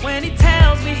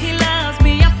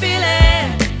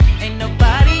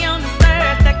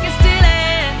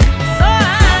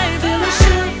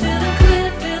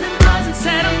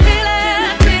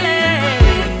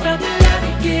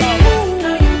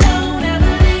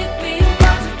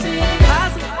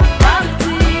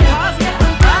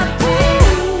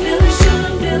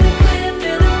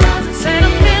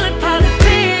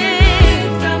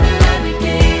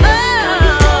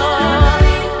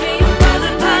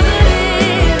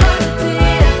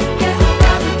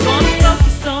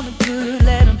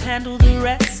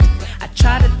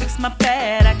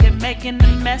 started making a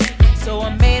mess. So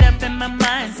I made up in my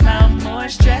mind, smile more,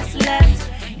 stress less.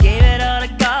 Gave it all to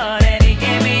God and he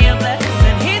gave me a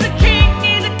blessing. He's a king,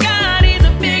 he's a God, he's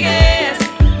a big ass.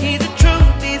 He's a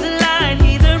truth, he's a lie,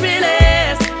 he's a real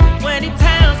ass. When he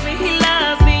tells me he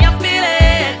loves me, I feel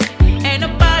it. Ain't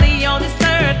nobody on this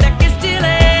earth that can steal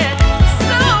it.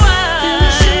 So I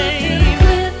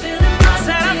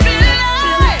said I feel it.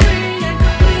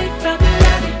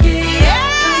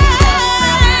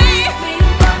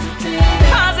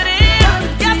 Positive,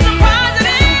 yes I'm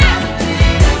positive.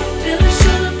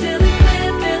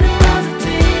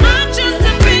 I choose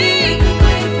to be.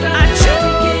 I choose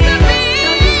to be.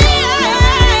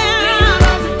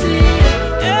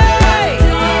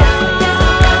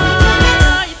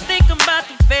 You think I'm about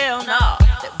to fail? No,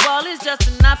 that wall is just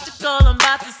an obstacle I'm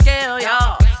about to scale,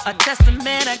 y'all. A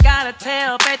testament I gotta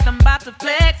tell, faith I'm about to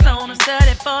flex on. I'm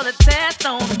studying for the test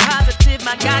on. I'm positive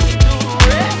my God can do the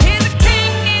rest. He's a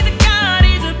king, he's a God,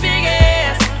 he's a big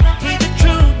ass. He's a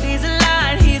truth, he's a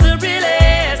lie, he's a real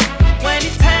ass. When he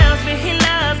tells me he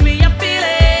loves me, I feel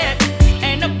it.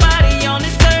 Ain't nobody on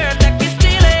this earth that can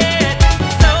steal it.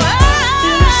 So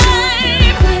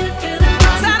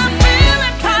said I'm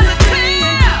feeling positive.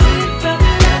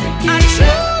 I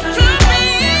choose to be.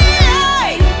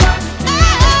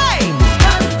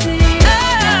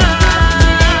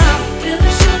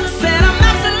 Said I'm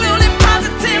absolutely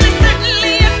positively,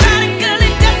 certainly,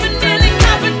 emphatically, definitely,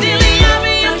 confidently,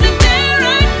 obviously, there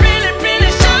right, really,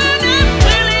 really, sure enough,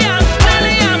 really,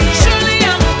 I'm truly,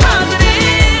 I'm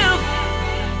positive.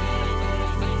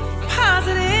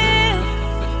 Positive.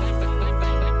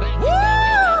 Woo!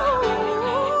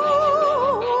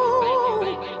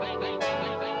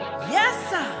 Yes,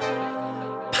 sir.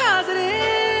 Positive.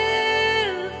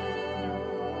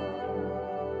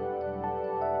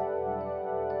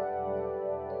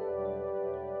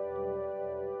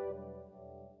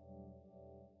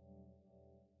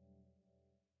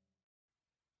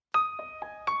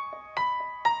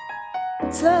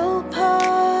 Slow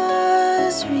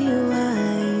pause,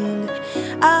 rewind.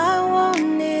 I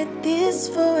wanted this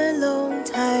for a long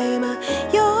time.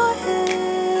 Your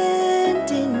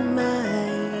hand in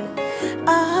mine,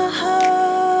 our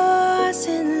hearts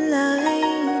in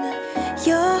line.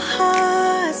 Your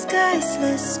heart's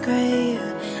skysless gray.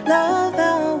 Love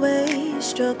outweighs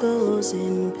struggles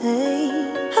and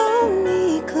pain. Hold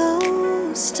me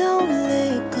close, don't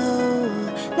let go.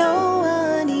 No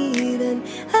one even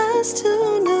has to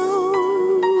know.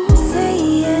 Say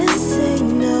yes, say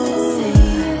no.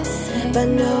 But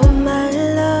no, my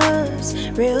love's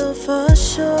real for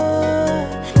sure.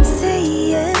 Say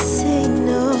yes, say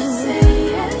no.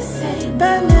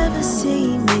 But never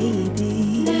say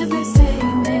maybe.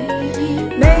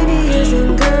 Maybe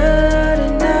isn't good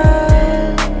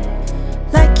enough.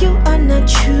 Like you are not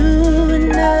true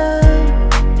enough.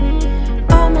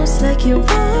 Almost like you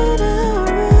wanna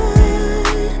run.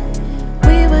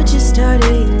 We were just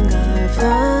starting our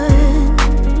fun.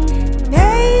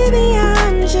 Maybe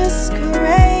I'm just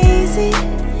crazy.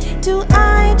 Do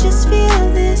I just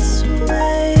feel this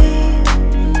way?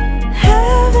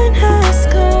 Heaven has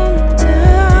come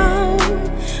down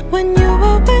when you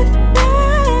were with me.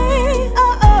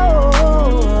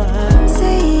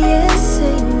 Say yes,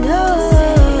 say no.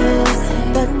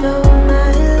 But no, my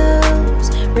love's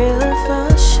real for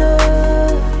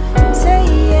sure. Say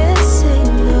yes, say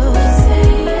no.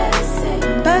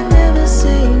 But never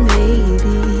say maybe.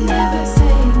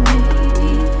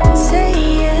 Say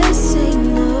yes, say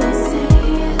no.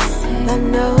 But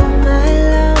no, my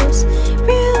love's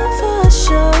real for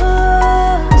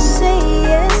sure. Say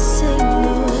yes, say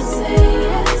no.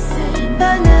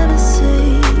 But never say.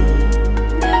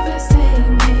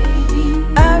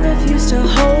 I refuse to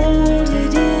hold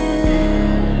it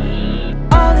in.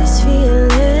 All these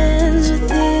feelings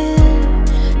within.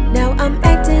 Now I'm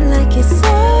acting like it's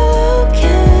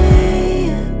okay.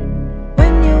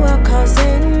 When you are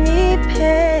causing me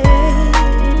pain.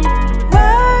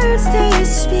 Words they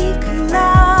speak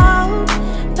loud,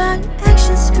 but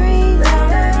actions scream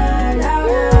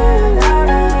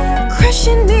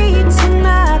crushing me to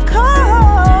my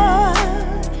core.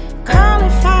 Call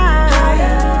it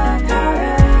fire.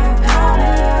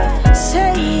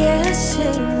 Say yes,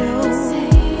 say no.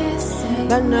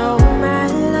 But no, my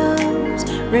love's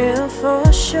real for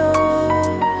sure.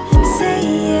 Say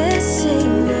yes, say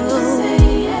no.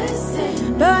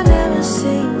 But never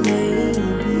say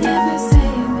maybe.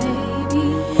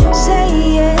 Say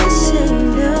yes, say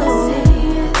no.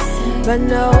 But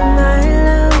no, my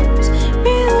love's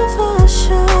real for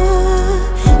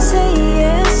sure. Say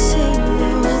yes, say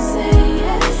no.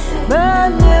 But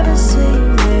never say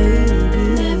maybe.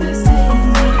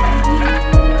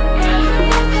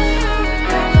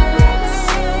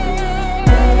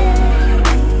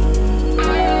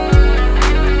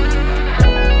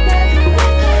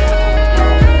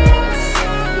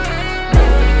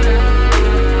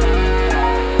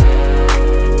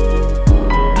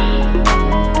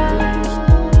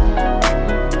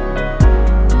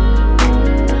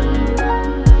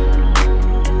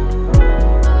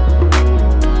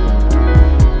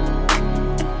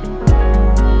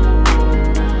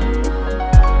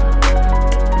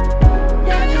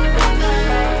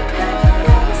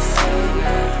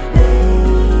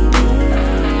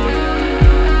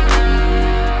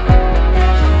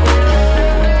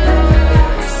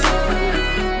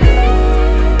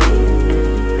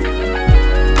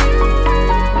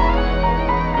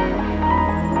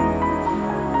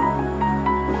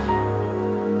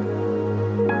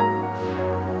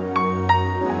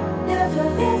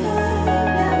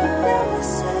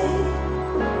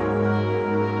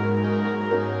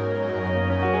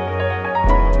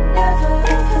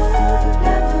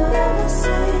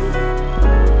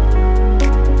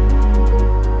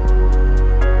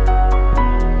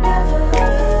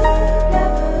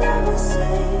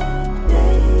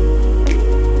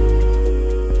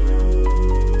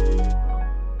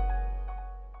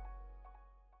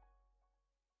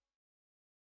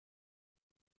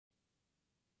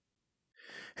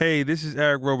 Hey, this is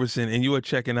Eric Roberson, and you are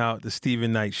checking out the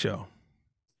Stephen Knight Show.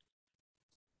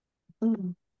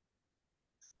 Welcome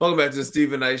back to the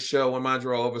Stephen Knight Show. I'm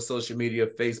Andre all over social media,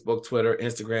 Facebook, Twitter,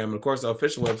 Instagram, and of course our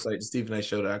official website,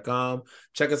 thestephennightshow.com.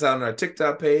 Check us out on our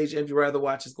TikTok page. And if you'd rather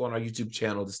watch us, go on our YouTube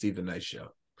channel, The Stephen Knight Show.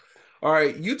 All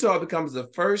right, Utah becomes the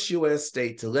first U.S.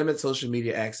 state to limit social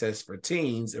media access for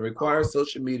teens and requires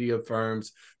social media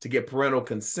firms to get parental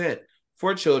consent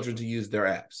for children to use their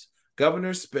apps.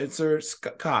 Governor Spencer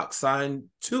Cox signed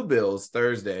 2 bills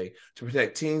Thursday to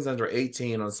protect teens under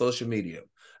 18 on social media.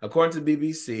 According to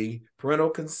BBC,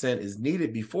 parental consent is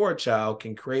needed before a child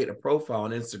can create a profile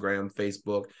on Instagram,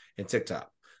 Facebook, and TikTok.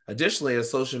 Additionally, a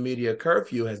social media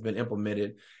curfew has been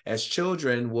implemented as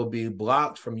children will be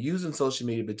blocked from using social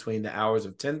media between the hours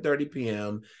of 10:30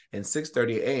 p.m. and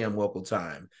 6:30 a.m. local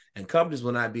time, and companies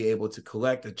will not be able to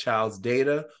collect a child's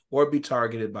data or be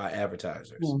targeted by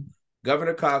advertisers.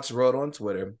 Governor Cox wrote on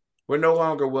Twitter, "We're no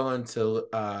longer willing to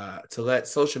let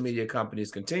social media companies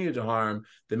continue to harm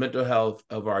the mental health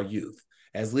of our youth.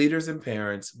 As leaders and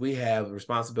parents, we have a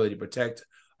responsibility to protect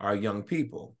our young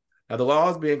people." Now, the law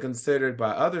is being considered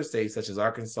by other states such as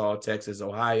Arkansas, Texas,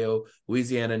 Ohio,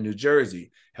 Louisiana, and New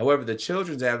Jersey. However, the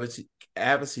children's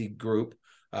advocacy group,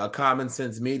 Common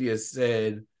Sense Media,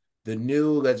 said the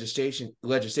new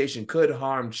legislation could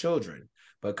harm children,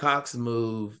 but Cox's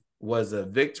move was a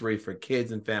victory for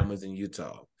kids and families in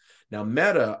Utah. Now,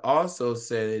 Meta also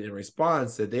said in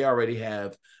response that they already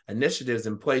have initiatives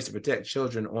in place to protect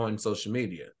children on social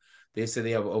media. They said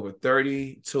they have over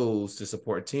 30 tools to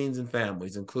support teens and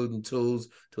families, including tools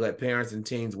to let parents and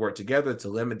teens work together to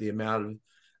limit the amount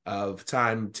of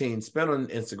time teens spend on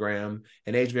Instagram,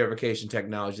 and age verification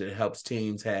technology that helps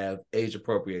teens have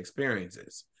age-appropriate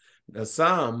experiences. Now,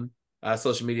 some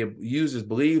social media users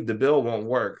believe the bill won't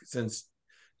work since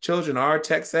children are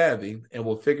tech savvy and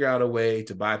will figure out a way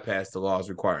to bypass the law's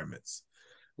requirements.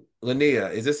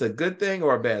 Linnea, is this a good thing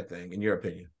or a bad thing, in your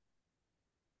opinion?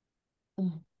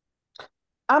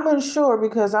 I'm unsure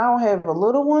because I don't have a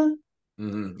little one.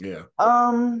 Yeah.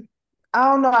 I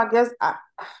don't know. I guess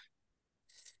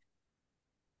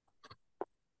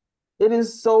it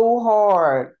is so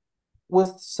hard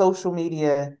with social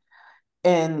media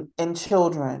and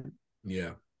children.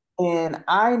 Yeah. And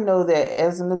I know that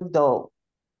as an adult,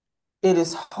 it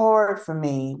is hard for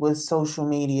me with social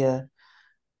media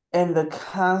and the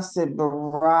constant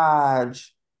barrage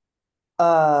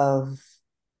of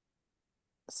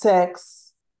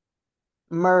sex,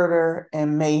 murder,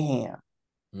 and mayhem.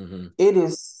 It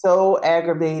is so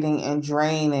aggravating and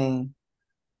draining.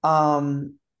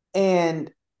 And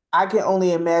I can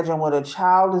only imagine what a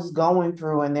child is going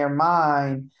through in their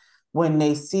mind when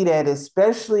they see that,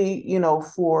 especially,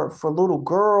 for little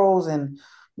girls, and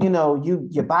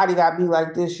your body gotta be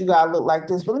like this, you gotta look like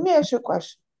this. But let me ask you a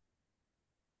question.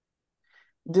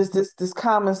 This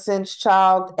common sense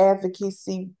child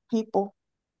advocacy people,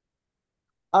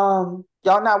 y'all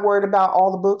not worried about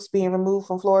all the books being removed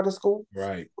from Florida schools?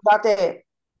 Right. About that?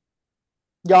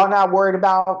 Y'all not worried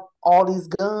about all these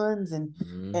guns and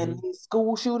these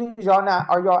school shootings?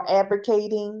 Are y'all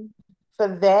advocating for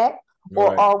that? Or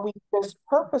Right. are we just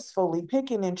purposefully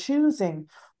picking and choosing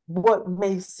what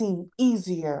may seem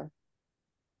easier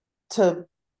to,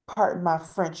 pardon my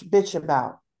French, bitch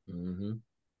about?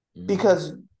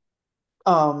 Because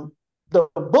the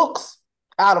books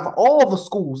out of all the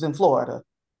schools in Florida,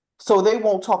 so they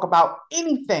won't talk about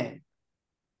anything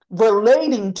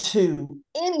relating to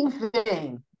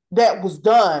anything that was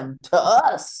done to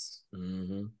us.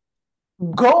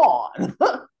 Gone.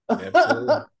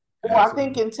 Absolutely. Well, I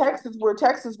think in Texas, where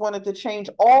Texas wanted to change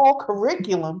all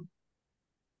curriculum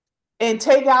and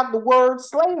take out the word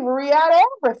slavery out of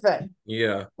everything.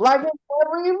 Yeah. Like it's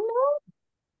never even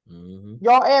known.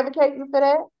 Y'all advocating for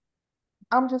that?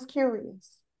 I'm just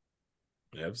curious.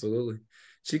 Absolutely.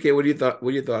 Chike, what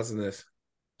are your thoughts on this?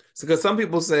 Because some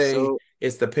people say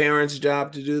it's the parents'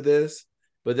 job to do this,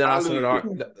 but then I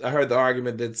heard the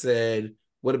argument that said,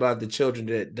 what about the children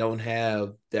that don't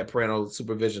have that parental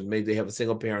supervision? Maybe they have a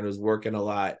single parent who's working a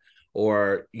lot,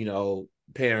 or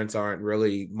parents aren't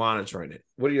really monitoring it.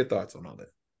 What are your thoughts on all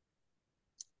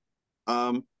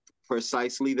that?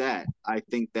 Precisely that. I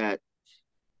think that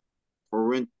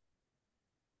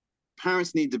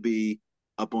parents need to be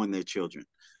up on their children.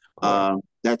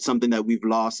 That's something that we've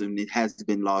lost, and it has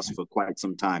been lost for quite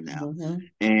some time now.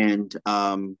 And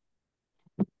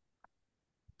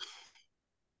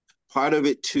part of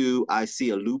it too, I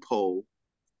see a loophole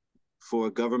for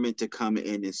government to come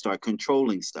in and start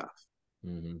controlling stuff.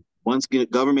 Once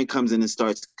government comes in and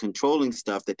starts controlling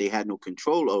stuff that they had no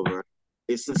control over,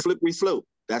 it's a slippery slope.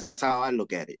 That's how I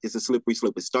look at it. It's a slippery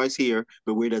slope. It starts here,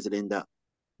 but where does it end up?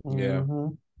 Yeah.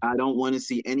 Mhm. I don't want to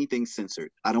see anything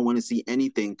censored. I don't want to see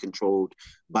anything controlled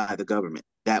by the government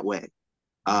that way.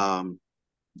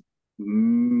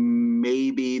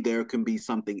 Maybe there can be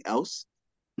something else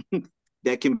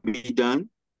that can be done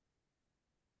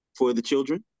for the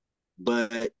children,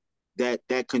 but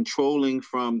that controlling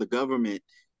from the government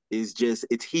is just,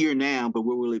 it's here now, but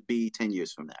where will it be 10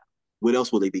 years from now? What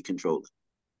else will they be controlling?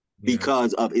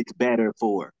 Because of it's better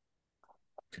for.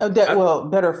 Well,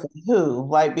 better for who?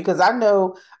 Like, because I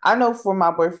know for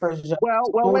my boyfriend's Well,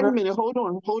 wait a daughter. minute. Hold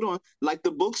on. Like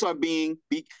the books are being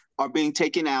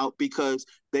taken out because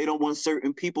they don't want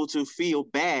certain people to feel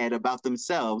bad about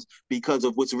themselves because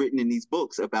of what's written in these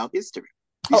books about history.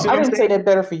 You see I what I'm didn't say saying? that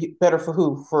better for you. Better for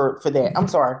who? For that. I'm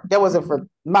sorry. That wasn't for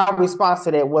my response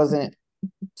to that. Wasn't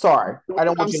sorry. I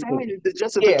don't What I'm want you saying to. is the Yeah.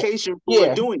 justification for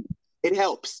Yeah. doing it. It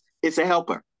helps. It's a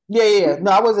helper. Yeah.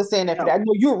 No, I wasn't saying that for that.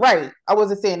 No, you're right. I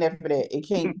wasn't saying that for that.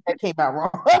 That came out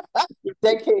wrong.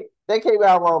 that came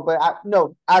out wrong. But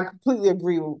I completely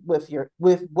agree with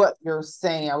what you're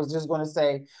saying. I was just going to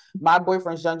say my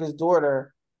boyfriend's youngest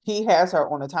daughter, he has her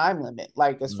on a time limit,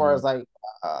 like as far as like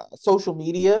social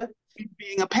media.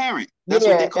 Being a parent. That's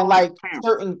what they call and like parent.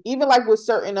 certain, even like with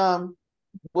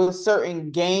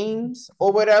certain games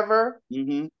or whatever.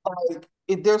 Like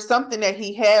if there's something that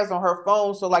he has on her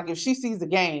phone, so like if she sees the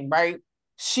game, right,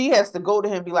 she has to go to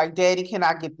him and be like, Daddy, can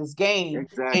I get this game?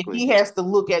 Exactly. And he has to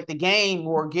look at the game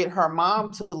or get her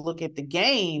mom to look at the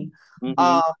game in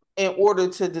order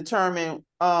to determine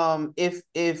if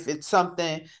it's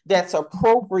something that's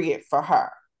appropriate for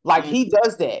her. Like he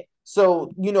does that.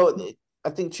 So, I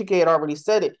think Chike had already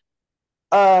said it.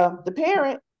 The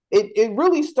parent, it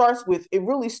really starts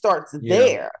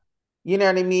there. You know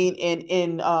what I mean?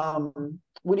 In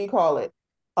what do you call it?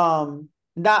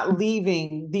 Not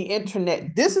leaving the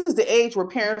internet. This is the age where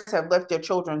parents have left their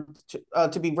children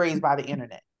to be raised by the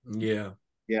internet. Yeah.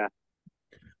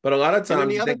 But a lot of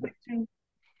times,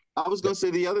 I was going to say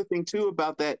the other thing too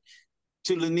about that,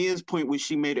 to Lania's point, which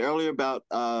she made earlier about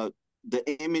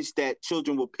the image that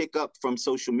children will pick up from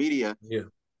social media. Yeah.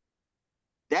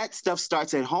 That stuff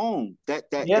starts at home. That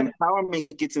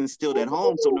empowerment gets instilled at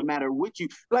home. So no matter what you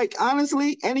like,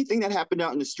 honestly, anything that happened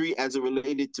out in the street as it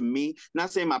related to me,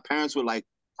 not saying my parents were like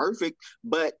perfect,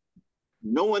 but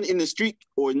no one in the street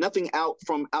or nothing out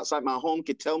from outside my home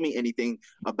could tell me anything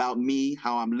about me,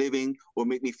 how I'm living, or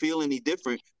make me feel any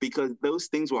different, because those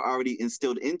things were already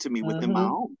instilled into me within my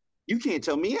home. You can't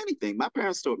tell me anything. My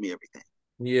parents taught me everything.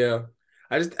 Yeah.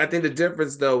 I think the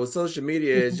difference though with social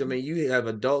media is, I mean, you have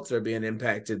adults that are being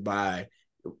impacted by,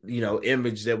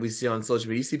 image that we see on social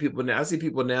media. You see people now, I see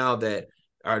people now that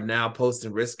are now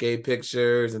posting risque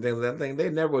pictures and things like that. They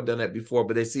never have done that before,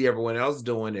 but they see everyone else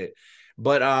doing it.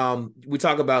 But we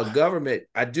talk about government.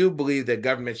 I do believe that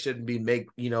government shouldn't be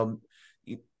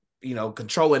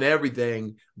controlling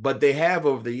everything, but they have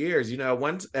over the years.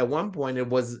 At one point it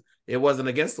wasn't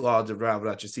against the law to drive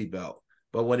without your seatbelt.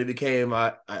 But when it became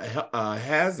a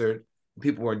hazard,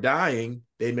 people were dying,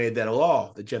 they made that a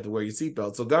law that you have to wear your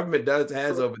seatbelt. So government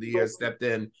has over the years stepped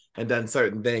in and done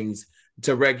certain things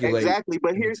to regulate. Exactly.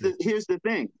 But here's the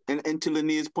thing, and to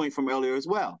Lania's point from earlier as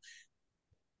well.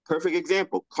 Perfect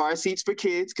example, car seats for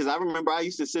kids, because I remember I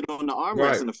used to sit on the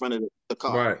armrest in the front of the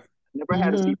car. Right. Never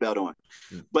had a seatbelt on.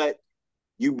 But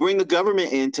you bring the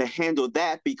government in to handle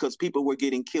that because people were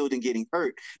getting killed and getting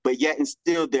hurt, but yet and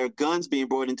still there are guns being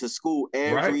brought into school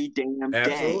every damn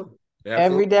day.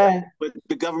 Every day. But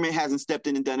the government hasn't stepped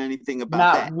in and done anything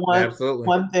about that. Absolutely.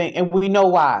 One thing, and we know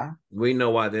why. We know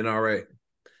why. Then all right.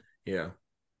 Yeah.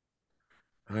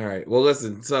 All right. Well,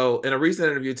 listen. So in a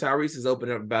recent interview, Tyrese has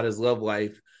opened up about his love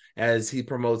life as he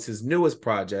promotes his newest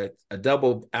project, a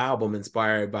double album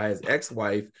inspired by his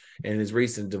ex-wife and his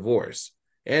recent divorce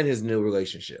and his new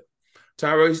relationship.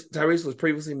 Tyrese was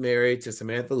previously married to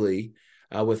Samantha Lee,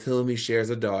 with whom he shares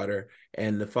a daughter.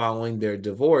 And following their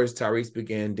divorce, Tyrese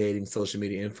began dating social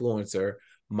media influencer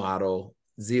model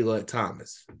Zila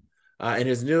Thomas. In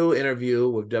his new interview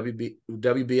with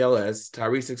WBLS,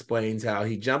 Tyrese explains how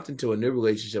he jumped into a new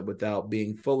relationship without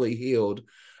being fully healed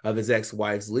of his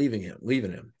ex-wife's leaving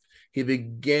him. He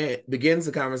begins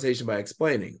the conversation by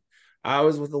explaining, I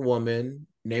was with a woman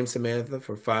named Samantha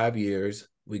for 5 years.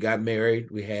 We got married.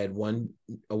 We had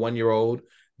a 1-year-old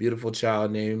beautiful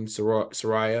child named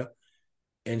Soraya,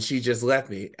 and she just left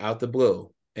me out the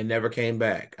blue and never came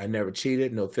back. I never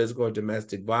cheated, no physical or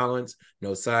domestic violence,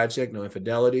 no side check, no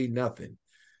infidelity, nothing.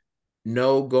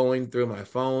 No going through my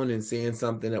phone and seeing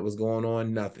something that was going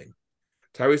on, nothing.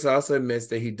 Tyrese also admits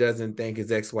that he doesn't think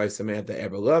his ex-wife Samantha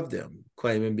ever loved him,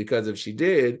 claiming because if she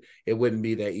did, it wouldn't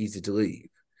be that easy to leave.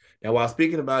 Now, while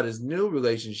speaking about his new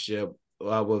relationship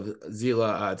with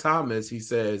Zila Thomas. He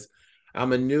says,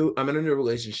 I'm in a new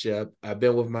relationship. I've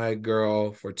been with my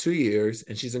girl for 2 years,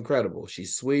 and she's incredible.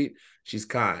 She's sweet. She's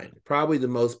kind. Probably the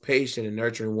most patient and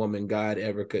nurturing woman God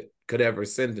ever could ever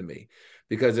send to me,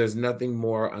 because there's nothing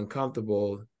more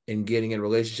uncomfortable in getting in a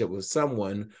relationship with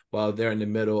someone while they're in the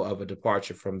middle of a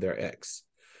departure from their ex.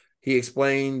 He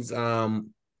explains,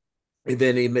 and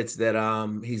then he admits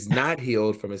that he's not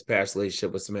healed from his past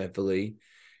relationship with Samantha Lee.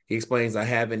 He explains, I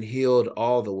haven't healed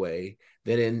all the way.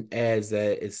 Then adds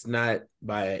that it's not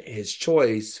by his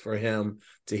choice for him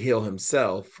to heal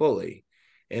himself fully.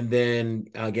 And then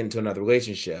get into another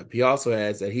relationship. He also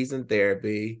adds that he's in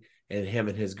therapy, and him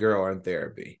and his girl are in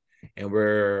therapy. And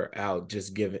we're out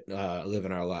just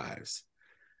living our lives.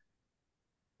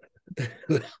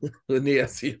 Lania, I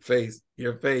see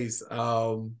your face.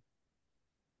 How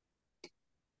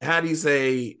do you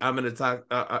say I'm in a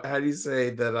how do you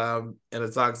say that I'm in a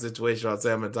toxic situation? I'll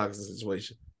say I'm in a toxic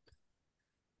situation.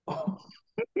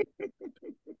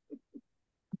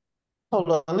 Hold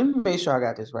on, let me make sure I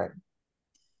got this right.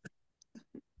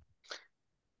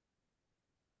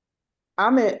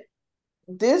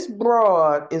 This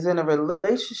broad is in a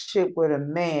relationship with a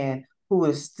man who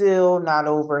is still not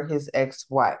over his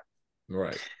ex-wife.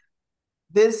 Right.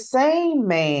 This same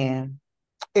man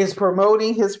is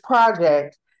promoting his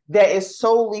project that is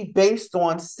solely based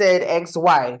on said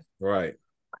ex-wife. Right.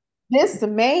 This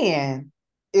man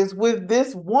is with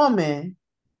this woman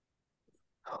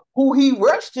who he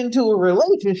rushed into a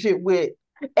relationship with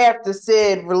after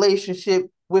said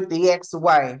relationship with the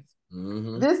ex-wife.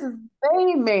 Mm-hmm. This is the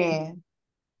same man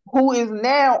who is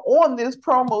now on this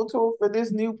promo tour for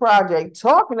this new project,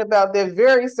 talking about that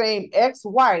very same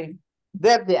ex-wife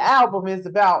that the album is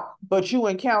about, but you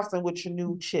in counseling with your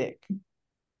new chick.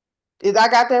 I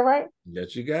got that right?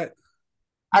 Yes, you got.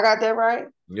 I got that right?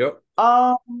 Yep.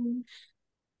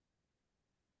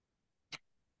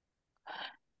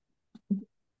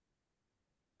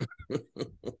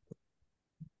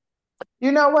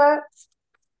 You know what?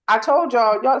 I told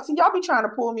y'all be trying to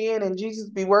pull me in and Jesus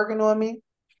be working on me.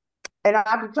 And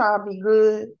I be trying to be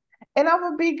good. And I'm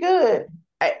going to be good.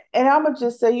 And I'm going to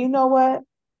just say, you know what?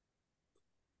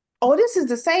 Oh, this is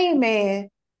the same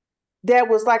man that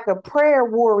was like a prayer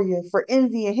warrior for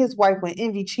Envy and his wife when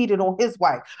Envy cheated on his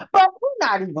wife. But we're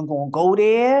not even going to go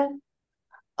there.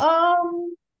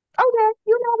 Okay,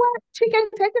 you know what? She can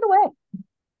take it away.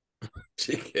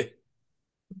 Chicken.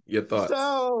 Your thoughts?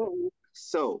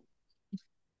 So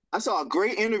I saw a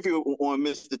great interview on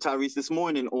Mr. Tyrese this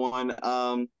morning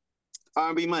on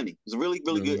R&B Money. It was a really,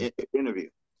 really good interview.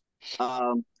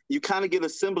 You kind of get a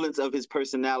semblance of his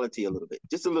personality a little bit,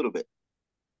 just a little bit.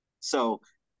 So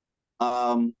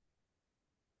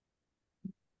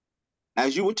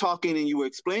as you were talking and you were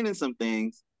explaining some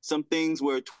things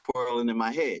were twirling in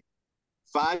my head.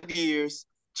 5 years,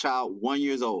 child 1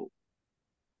 year old.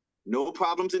 No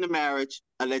problems in the marriage,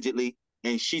 allegedly,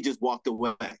 and she just walked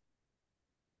away.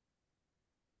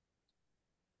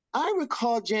 I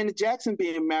recall Janet Jackson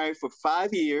being married for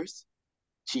 5 years.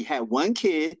 She had 1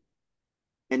 kid,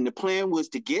 and the plan was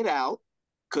to get out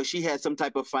because she had some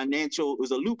type of financial, it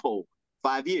was a loophole,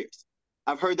 5 years.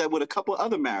 I've heard that with a couple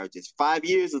other marriages. 5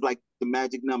 years is like the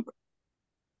magic number.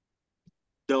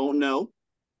 Don't know.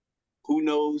 Who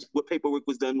knows what paperwork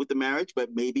was done with the marriage, but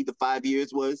maybe the 5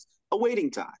 years was a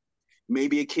waiting time.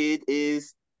 Maybe a kid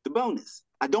is the bonus.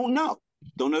 I don't know.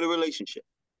 Don't know the relationship.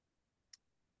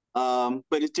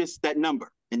 But it's just that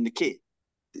number and the kid.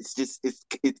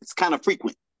 It's kind of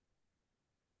frequent.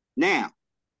 Now,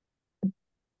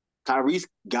 Tyrese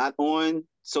got on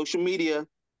social media.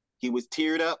 He was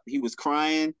teared up. He was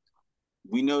crying.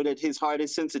 We know that his heart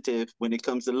is sensitive when it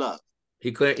comes to love.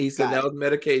 He said that was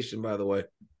medication, by the way.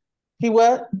 He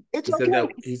what? He said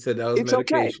that was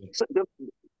medication. Okay.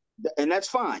 And that's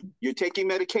fine. You're taking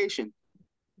medication.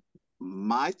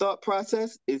 My thought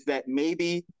process is that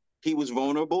maybe he was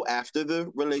vulnerable after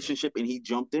the relationship and he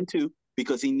jumped into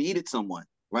because he needed someone,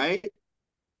 right?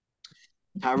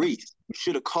 Tyrese, you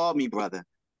should have called me, brother.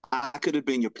 I could have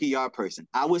been your PR person.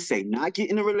 I would say not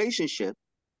get in a relationship,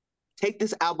 take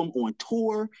this album on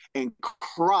tour and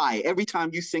cry every time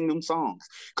you sing them songs.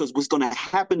 Because what's going to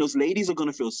happen, those ladies are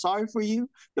going to feel sorry for you.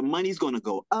 The money's going to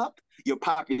go up. Your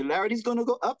popularity is going to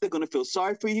go up. They're going to feel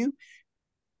sorry for you.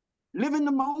 Live in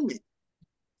the moment.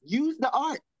 Use the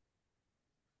art.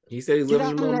 He said he's living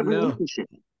in the moment now.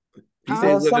 He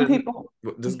said he's living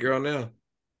with this girl now.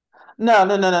 No,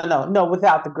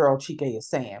 without the girl, Chike is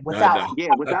saying. Without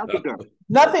the girl.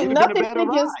 Nothing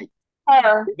against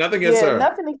her. Nothing against her.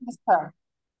 Nothing against her.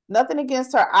 Nothing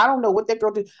against her. I don't know what that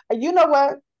girl did. You know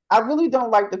what? I really don't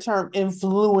like the term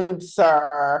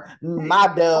influencer,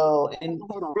 model, and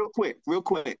Hold on, real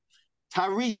quick.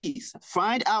 Tyrese,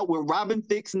 find out where Robin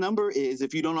Thicke's number is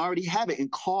if you don't already have it, and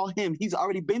call him. He's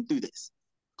already been through this.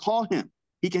 Call him.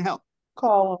 He can help.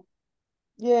 call him.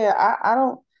 Yeah,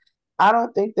 I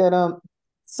don't think that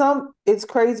it's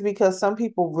crazy because some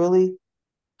people really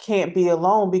can't be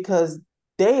alone because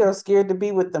they are scared to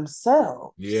be with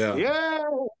themselves. Yeah,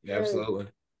 absolutely.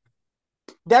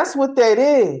 That's what that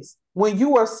is. When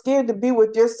you are scared to be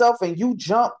with yourself and you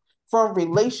jump from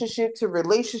relationship to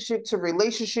relationship to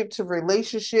relationship to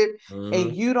relationship,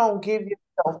 and you don't give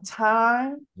yourself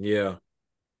time. Yeah.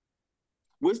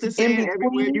 What's the saying?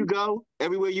 Everywhere you go,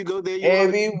 there you are.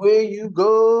 Everywhere you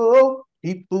go,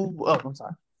 people. Oh, I'm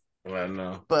sorry. I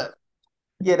know. But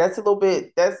yeah, that's a little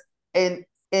bit. And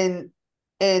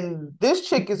this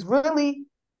chick is really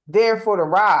there for the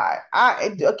ride.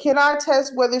 Can I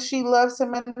test whether she loves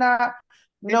him or not?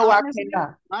 No, I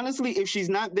cannot. Honestly, if she's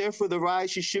not there for the ride,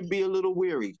 she should be a little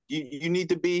weary. You need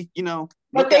to be,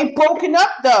 But they've broken up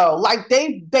though. Like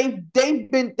they've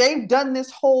done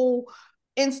this whole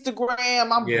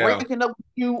Instagram. I'm breaking up with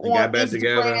you on Instagram.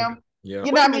 Together. Yeah.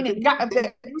 You know what I mean? It got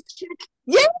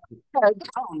yeah.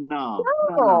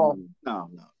 Oh no.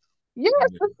 Yes,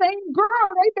 the same girl.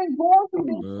 They've been going through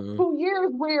these 2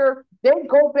 years where they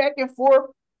go back and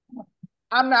forth.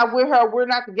 I'm not with her. We're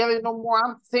not together no more.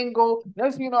 I'm single.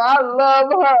 That's, I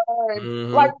love her.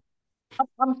 Like,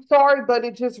 I'm sorry, but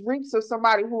it just reeks of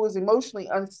somebody who is emotionally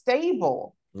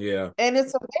unstable. Yeah. And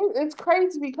it's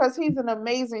crazy because he's an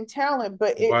amazing talent,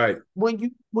 but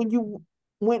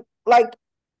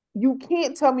you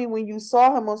can't tell me when you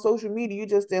saw him on social media, you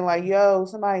just didn't like, yo,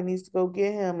 somebody needs to go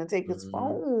get him and take his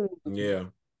phone. Yeah.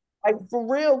 Like, for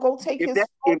real, go take his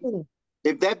phone.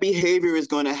 If that behavior is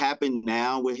going to happen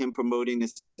now with him promoting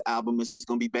this album, it's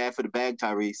going to be bad for the bag,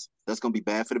 Tyrese. That's going to be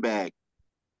bad for the bag.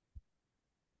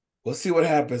 We'll see what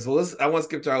happens. Well, I want to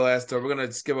skip to our last story. We're going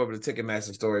to skip over the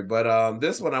Ticketmaster story, but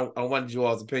this one I wanted you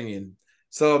all's opinion.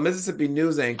 So, Mississippi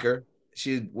news anchor,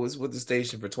 she was with the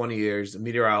station for 20 years, a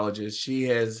meteorologist. She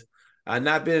has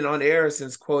not been on air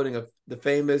since quoting the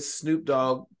famous Snoop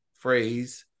Dogg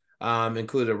phrase,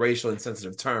 included a racial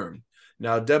insensitive term.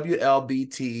 Now,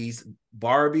 WLBT's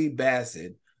Barbie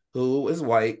Bassett, who is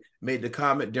white, made the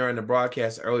comment during the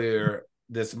broadcast earlier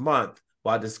this month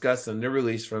while discussing the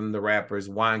release from the rapper's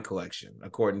wine collection,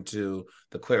 according to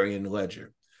the Clarion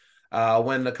Ledger.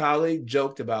 When the colleague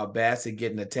joked about Bassett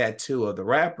getting a tattoo of the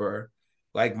rapper,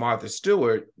 like Martha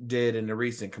Stewart did in the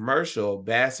recent commercial,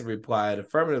 Bassett replied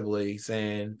affirmatively,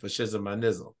 saying "for shizzle my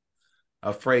nizzle,"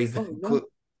 a phrase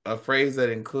that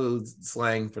includes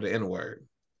slang for the N-word.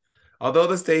 Although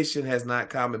the station has not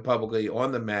commented publicly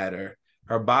on the matter,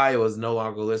 her bio is no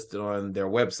longer listed on their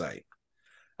website.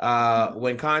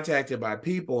 When contacted by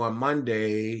People on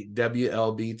Monday,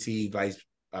 WLBT Vice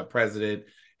President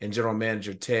and General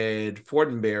Manager Ted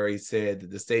Fortenberry said that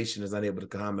the station is unable to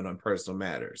comment on personal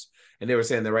matters. And they were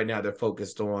saying that right now they're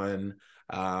focused on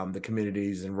the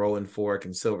communities in Rolling Fork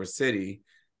and Silver City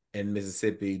in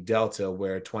Mississippi Delta,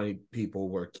 where 20 people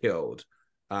were killed.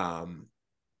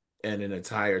 And an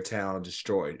entire town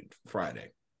destroyed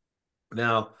Friday.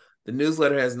 Now, the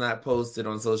newsletter has not posted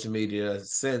on social media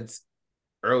since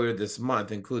earlier this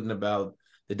month, including about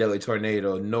the Delhi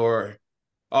tornado,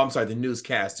 the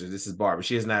newscaster. This is Barbara.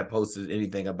 She has not posted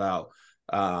anything about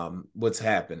what's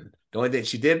happened. The only thing,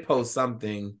 she did post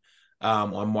something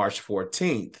on March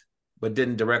 14th, but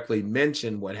didn't directly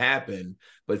mention what happened,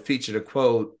 but featured a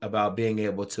quote about being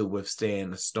able to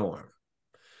withstand a storm.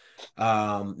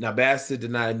 Now, Bassett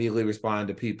did not immediately respond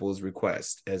to People's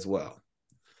request as well.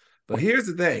 But here's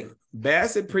the thing.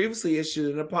 Bassett previously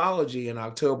issued an apology in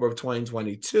October of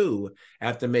 2022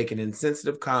 after making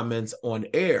insensitive comments on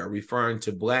air referring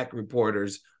to Black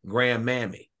reporters Graham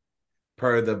Mammy,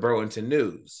 per the Burlington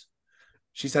News.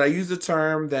 She said, "I used a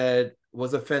term that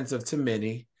was offensive to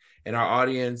many in our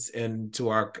audience and to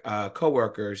our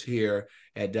coworkers here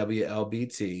at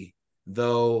WLBT.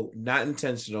 Though not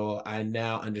intentional, I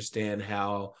now understand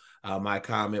how my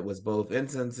comment was both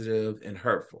insensitive and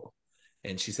hurtful."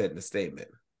 And she said in the statement.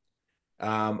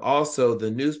 Also,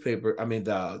 the newspaper,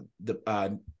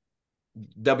 the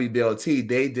WBLT,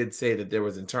 they did say that there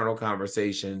was internal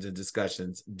conversations and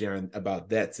discussions about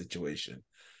that situation.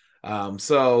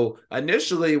 So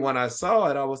initially, when I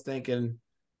saw it, I was thinking,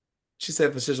 she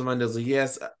said for shizzle my nizzle,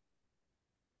 yes,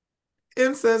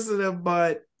 insensitive,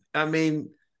 but I mean,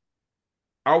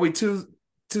 are we too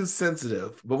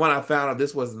sensitive? But when I found out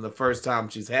this wasn't the first time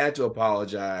she's had to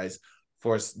apologize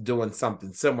for doing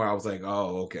something similar, I was like,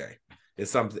 oh, okay.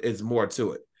 It's more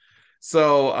to it.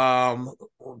 So,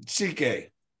 Chike,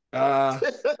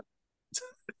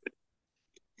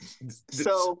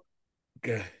 So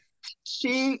okay.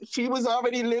 she was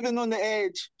already living on the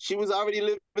edge. She was already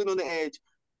living on the edge.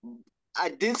 I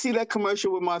did see that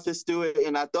commercial with Martha Stewart,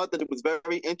 and I thought that it was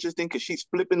very interesting because she's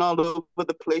flipping all over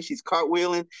the place. She's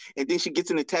cartwheeling, and then she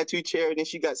gets in a tattoo chair, and then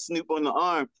she got Snoop on the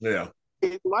arm. Yeah.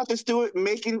 Is Martha Stewart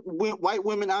making white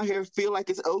women out here feel like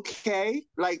it's okay?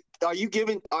 Like, are you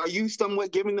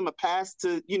somewhat giving them a pass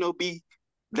to, be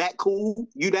that cool?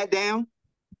 You that down?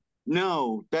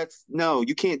 No,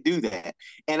 you can't do that.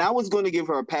 And I was going to give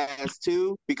her a pass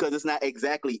too, because it's not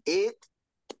exactly it.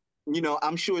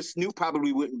 I'm sure Snoop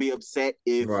probably wouldn't be upset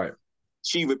if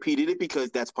she repeated it because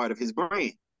that's part of his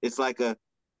brand. It's like a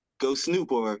go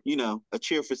Snoop or, a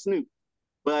cheer for Snoop.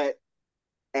 But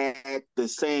at the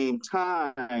same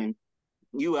time,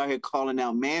 you out here calling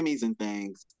out mammies and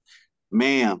things.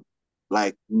 Ma'am,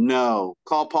 like, no.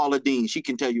 Call Paula Deen. She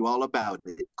can tell you all about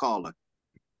it. Call her.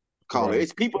 Call her.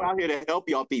 It's people out here to help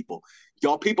y'all people.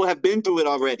 Y'all people have been through it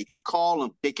already. Call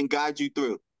them. They can guide you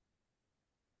through.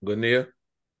 Lanier?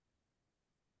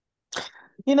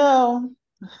 When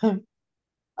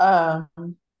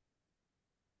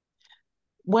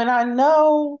I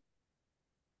know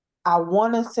I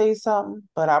want to say something,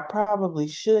 but I probably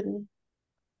shouldn't,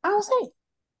 I don't say it.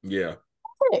 Yeah.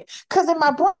 Because in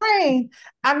my brain,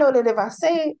 I know that if I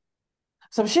say it,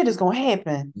 some shit is going to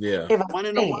happen. Yeah. If I want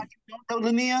to know why you don't know,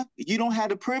 Lanier? You don't have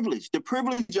the privilege. The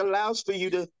privilege allows for you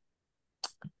to.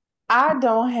 I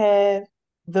don't have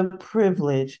the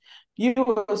privilege.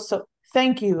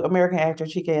 Thank you, American actor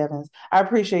Chika Evans. I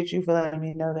appreciate you for letting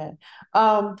me know that.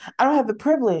 I don't have the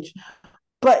privilege.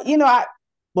 But, now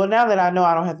that I know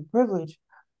I don't have the privilege,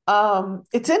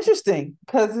 it's interesting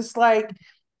because it's like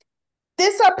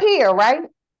this up here, right?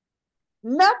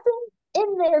 Nothing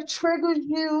in there triggers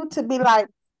you to be like,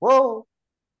 whoa,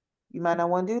 you might not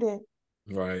want to do that.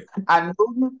 Right. I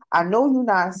know you're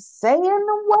not saying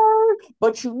the word,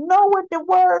 but you know what the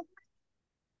word.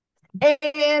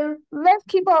 And let's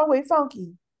keep our way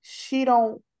funky. She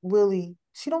don't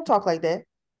talk like that.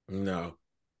 No.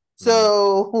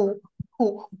 So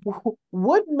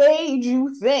what made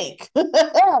you think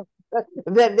that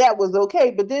was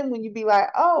okay? But then when you be like,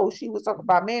 oh, she was talking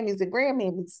about mammies and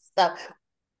grandmammies and stuff,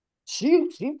 she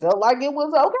felt like it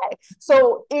was okay.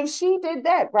 So if she did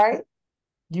that, right,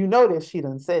 that she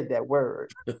done said that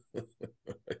word.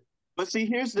 But see,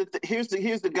 here's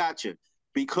the gotcha.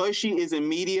 Because she is in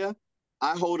media,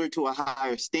 I hold her to a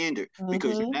higher standard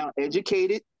because you're now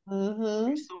educated,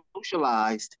 you're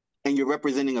socialized, and you're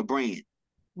representing a brand.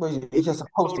 Well, it's just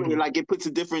supposed to be. Like it puts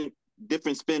a different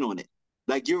spin on it.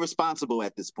 Like you're responsible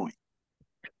at this point.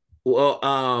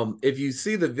 Well, if you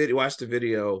see the video, watch the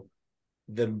video,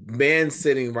 the man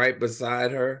sitting right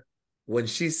beside her, when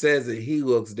she says that, he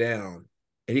looks down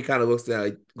and he kind of looks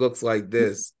like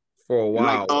this for a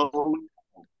while.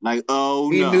 He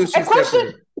knew she stepped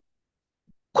in.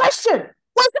 Question.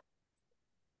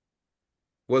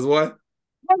 Was what?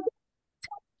 I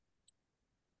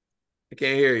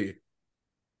can't hear you.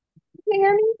 Can you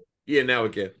hear me? Yeah, now we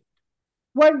can.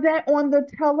 Was that on the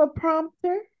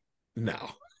teleprompter?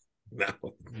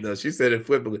 No, she said it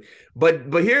flippantly.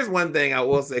 But here's one thing I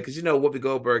will say, because Whoopi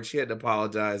Goldberg, she had to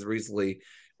apologize recently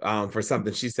for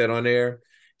something she said on air.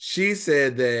 She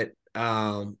said that,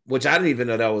 which I didn't even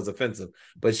know that was offensive,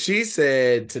 but she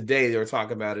said today, they were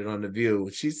talking about it on The View,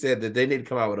 she said that they need to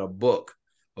come out with a book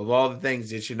of all the things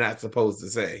that you're not supposed to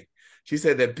say. She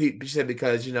said that because,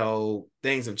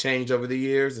 things have changed over the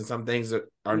years and some things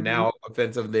are now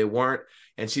offensive, they weren't.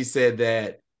 And she said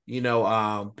that,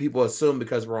 people assume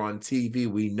because we're on TV,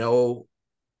 we know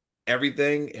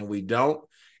everything and we don't.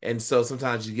 And so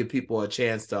sometimes you give people a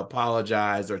chance to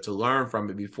apologize or to learn from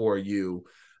it before you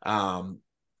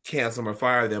cancel or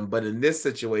fire them. But in this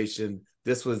situation,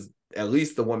 this was at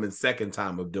least the woman's second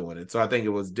time of doing it. So I think it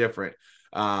was different.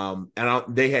 They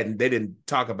didn't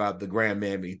talk about the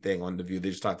grandmammy thing on The View. They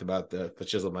just talked about the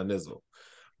shizzle my nizzle.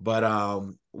 But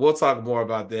we'll talk more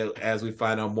about that as we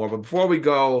find out more. But before we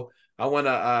go, I want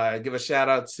to give a shout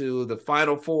out to the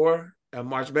Final Four at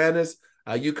March Madness.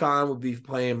 UConn will be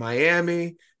playing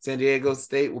Miami. San Diego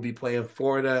State will be playing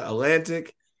Florida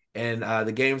Atlantic. And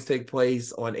the games take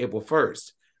place on April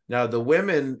 1st. Now, the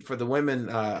women,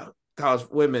 college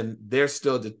women, it's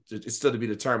still to be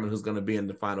determined who's going to be in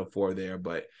the Final Four there.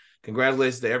 But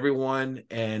congratulations to everyone,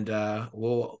 and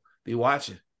we'll be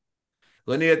watching.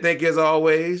 Lanier, thank you as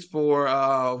always for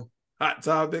Hot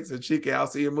Topics, and Chika, I'll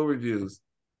see your movie reviews.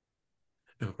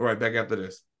 Right back after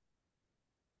this.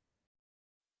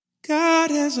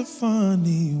 God has a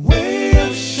funny way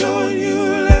of showing you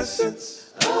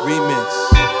lessons. Remix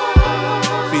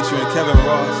featuring Kevin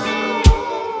Ross.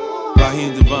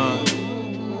 Raheem Devon,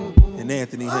 and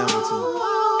Anthony Hamilton.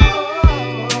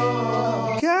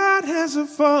 God has a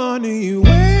funny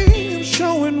way of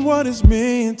showing what it's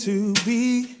meant to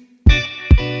be.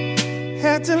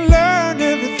 Had to learn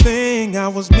everything I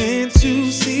was meant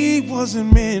to see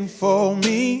wasn't meant for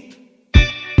me.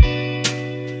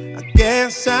 I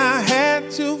guess I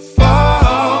had to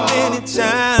fall many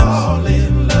times. Fall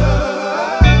in love.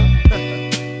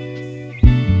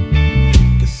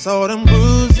 'Cause all them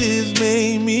bruises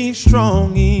made me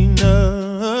strong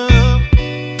enough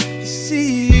to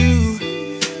see you,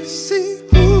 to see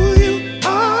who you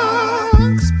are.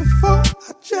 'Cause before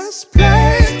I just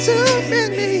played too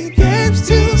many games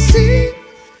to see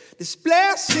this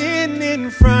blessing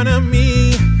in front of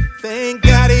me. Thank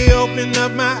God he opened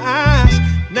up my eyes.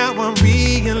 Now I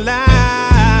realize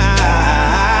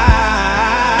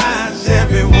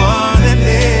everyone that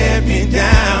let me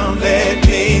down led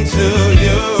me to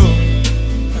you.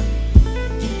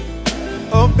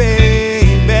 Oh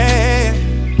baby,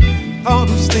 all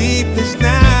them sleepless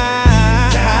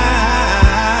nights,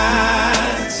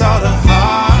 all the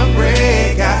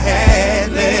heartbreak I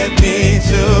had led me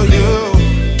to you.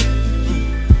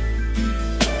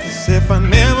 'Cause if I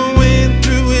never went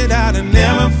through it, I'd have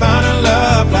never found a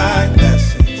love like that.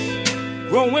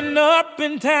 Growing up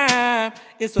in time,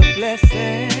 it's a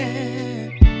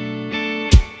blessing.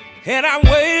 And I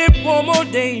waited one more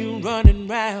day running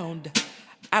round.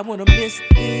 I wanna miss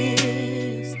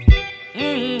this.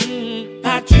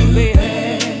 Not you,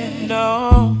 baby.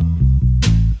 No.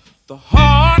 The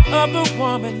heart of the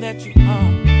woman that you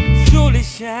are surely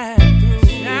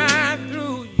shine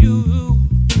through you.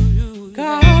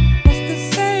 God must have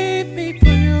saved me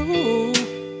for you.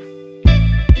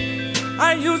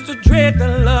 I used to dread the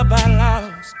love I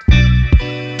lost.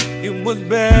 It was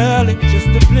barely just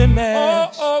a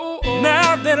blemish. Now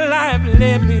that life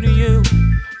led me to you,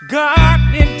 God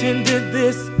intended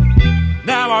this.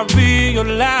 Now I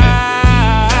realize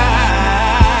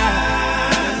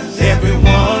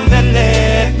everyone that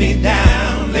let me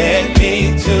down led me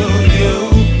to you.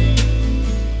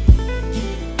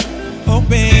 Oh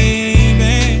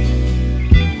baby,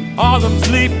 all them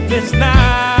sleepless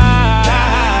nights,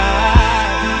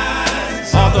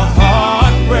 all the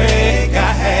heartbreak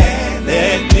I had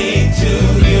led me to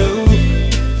you.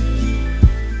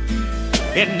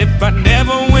 And if I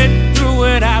never went through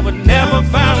it, I would never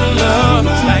find a love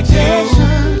like you.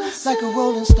 Like a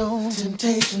rolling stone,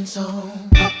 temptation song.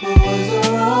 Papa was a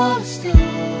rolling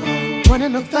stone,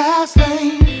 running a fast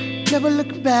lane, never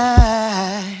looking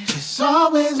back, just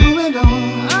always moving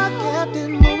on. I kept it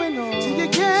moving on till you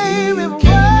came in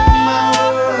my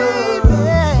world, baby.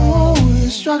 Ooh, you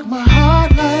struck my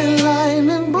heart like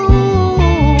lightning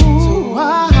boom. So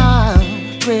I'm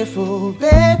grateful,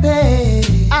 baby.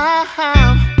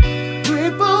 I'm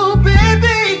grateful,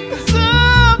 baby, 'cause I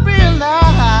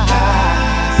realize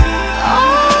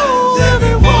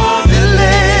everyone that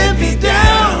let me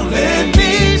down led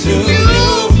me to you,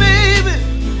 baby.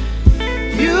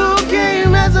 You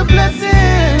came as a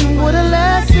blessing, what a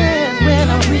lesson when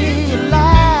I realized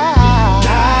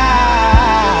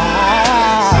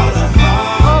all the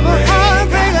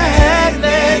heartbreak I had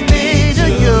led me to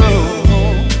you.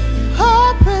 Oh,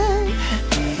 baby,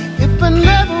 if I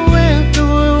never went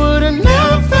through it, would have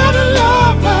never found a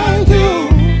love like you.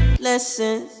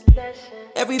 Lessons.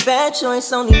 Every bad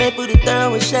choice only made for the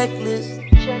thorough checklist.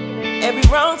 Every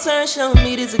wrong turn showed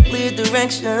me there's a clear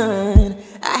direction.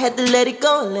 I had to let it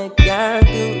go and let God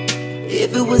do.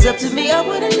 If it was up to me, I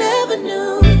would've never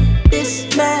knew this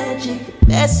magic.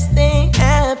 Best thing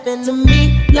happened to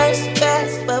me. Life's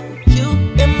fast, but with you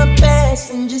in my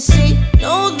past, and just see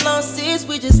no losses,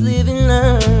 we just live and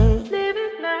learn.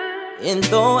 And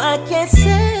though I can't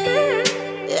say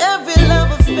every love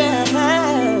affair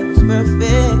was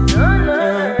perfect,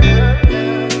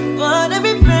 but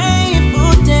every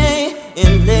painful day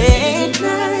and late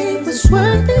night was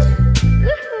worth it.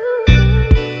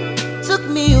 Took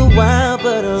me a while,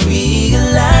 but I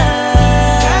realized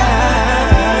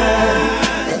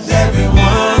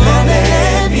everyone that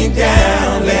let me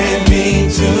down led me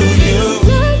to you.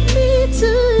 Led me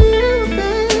to you,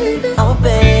 baby. Oh,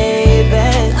 baby.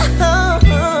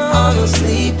 All those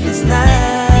sleepless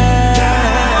nights,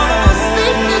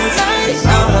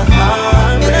 all the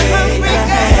heart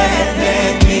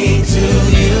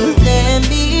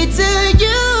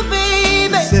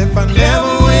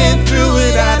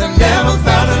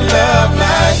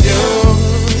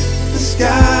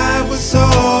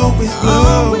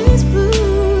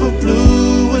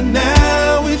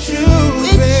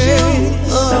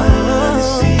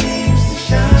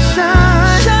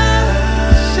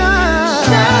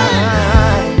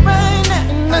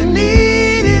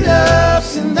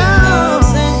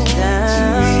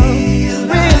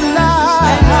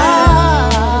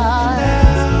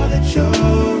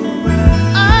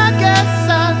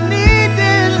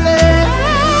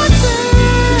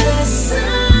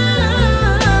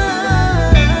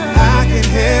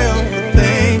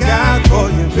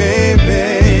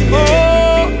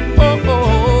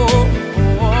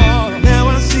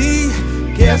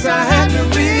Yes, I had to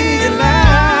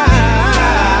realize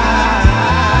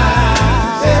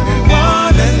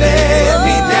everyone that let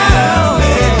me down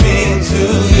led me to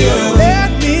you.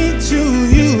 Led me to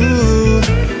you,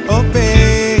 oh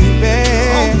baby.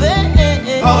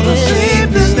 All the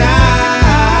sleepless nights,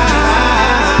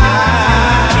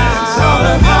 all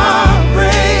the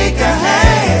heartbreak I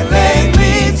had led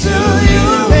me to you.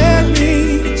 Led me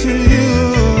to you.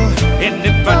 And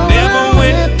if I never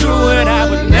went through it, I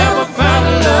would never find a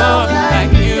love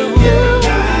like you.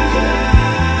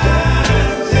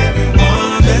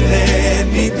 Everyone that led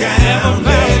me down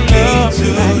led me to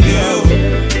you.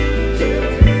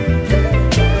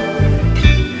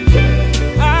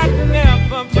 I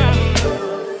never found a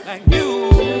love like you.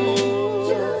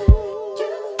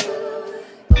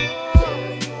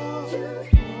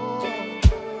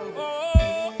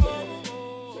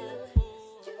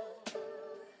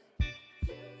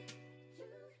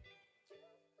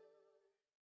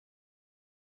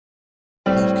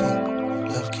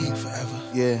 Love King forever.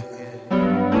 Yeah.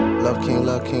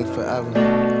 Love King forever.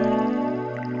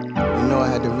 You know I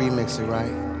had to remix it,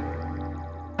 right?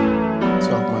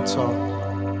 Talk my talk.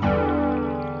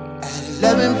 At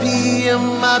 11 p.m.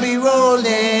 I be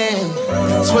rolling.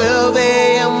 At 12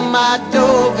 a.m. I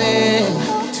dove in.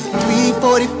 To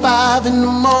 3:45 in the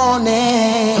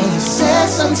morning.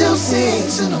 Sex until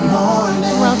 6 in the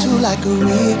morning. Round two like a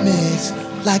remix.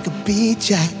 Like a beat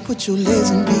jack, put your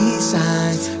legs in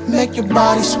B-signs. Make your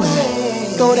body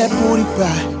sweat, throw that booty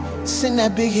back. Send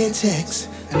that big hit text,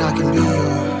 and I can be your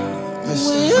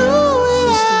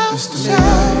Mr.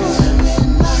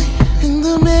 Midnight. In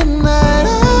the midnight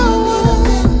hour.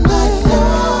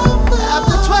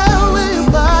 After 12 when you're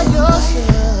by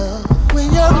yourself. When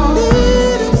you're in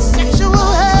need of sexual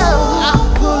help, I'll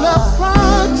pull up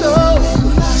pronto.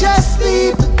 Just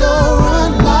leave the door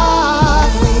unlocked.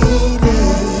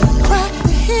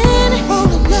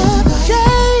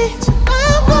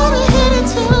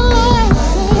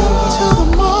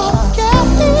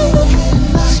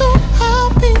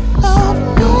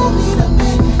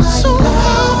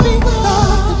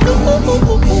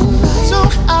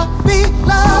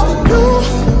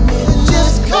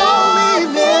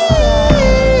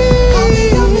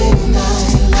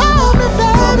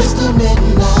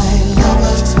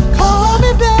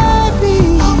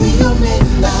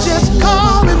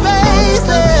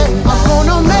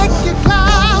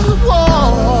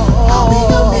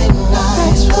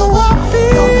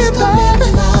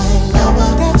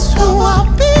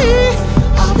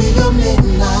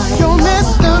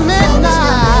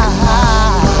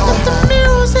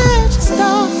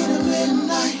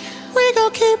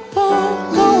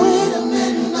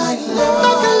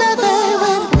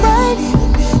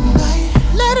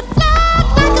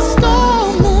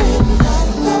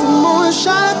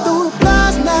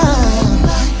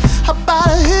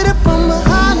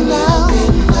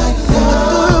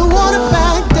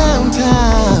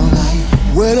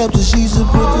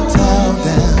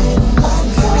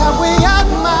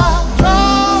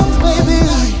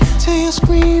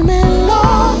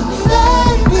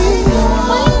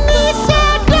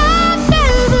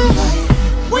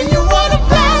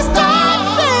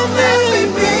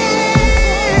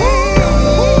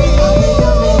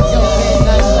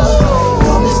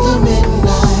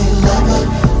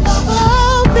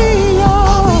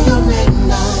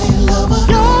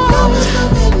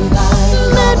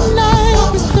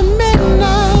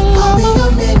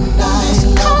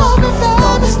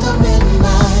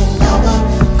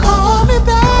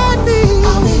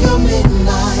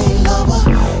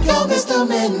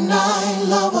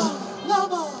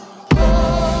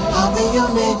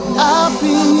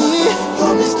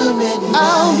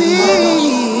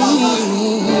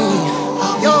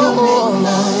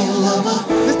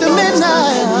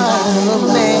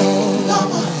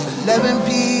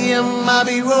 I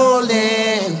be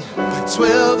rolling. By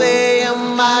 12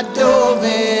 a.m. I dove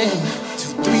in. To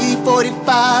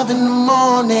 3:45 in the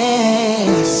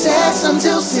morning. Sex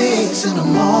until 6 in the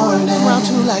morning. Round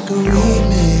two like a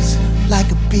remix.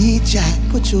 Like a beat jack.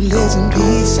 Put your legs in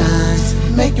B-signs.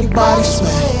 Make your body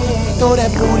sweat. Throw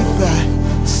that booty back.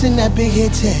 Send that big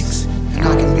hit text. And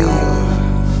I can be your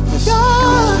Mr.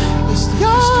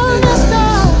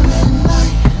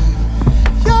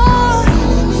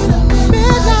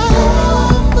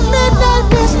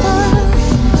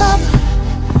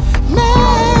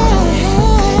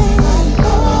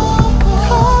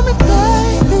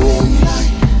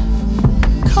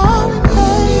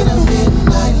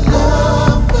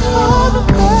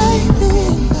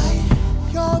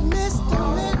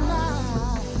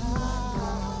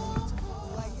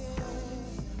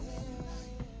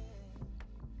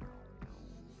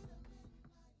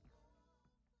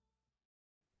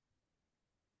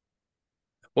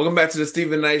 Welcome back to the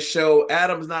Stephen Knight Show.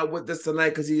 Adam's not with us tonight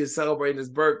because he is celebrating his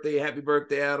birthday. Happy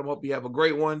birthday, Adam. Hope you have a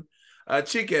great one.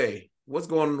 Chike, what's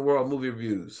going on in the world of movie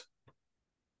reviews?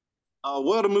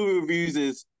 World of movie reviews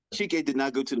is Chike did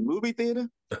not go to the movie theater,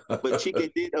 but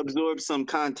Chike did absorb some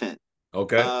content.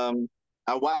 Okay.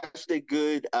 I watched a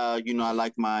good, I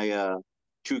like my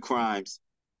true crimes.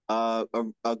 A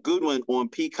good one on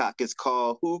Peacock is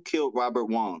called Who Killed Robert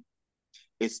Wong?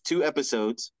 It's 2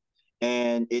 episodes.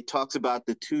 And it talks about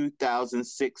the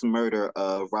 2006 murder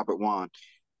of Robert Wong.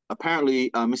 Apparently,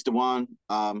 Mr. Wong,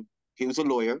 he was a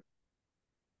lawyer,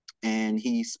 and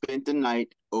he spent the night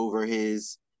over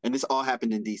his, and this all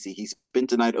happened in D.C., he spent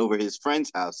the night over his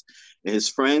friend's house. His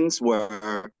friends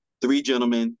were 3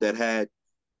 gentlemen that had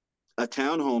a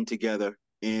townhome together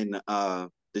in the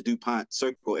DuPont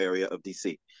Circle area of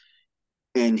D.C.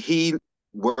 And he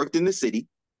worked in the city,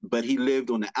 but he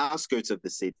lived on the outskirts of the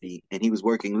city, and he was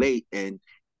working late, and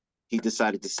he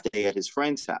decided to stay at his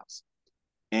friend's house.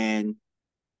 And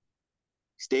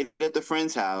stayed at the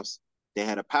friend's house. They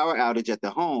had a power outage at the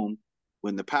home.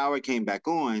 When the power came back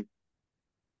on,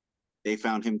 they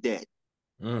found him dead.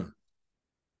 3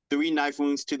 knife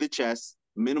wounds to the chest,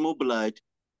 minimal blood,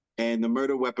 and the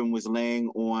murder weapon was laying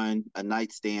on a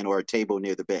nightstand or a table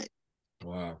near the bed.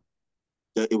 Wow.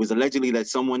 It was allegedly that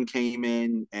someone came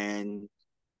in and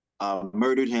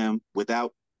murdered him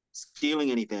without stealing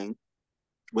anything,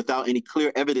 without any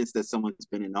clear evidence that someone's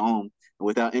been in the home, and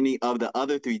without any of the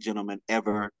other 3 gentlemen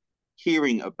ever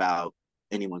hearing about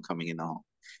anyone coming in the home.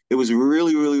 It was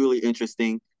really, really, really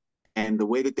interesting. And the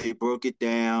way that they broke it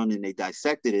down and they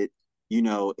dissected it, in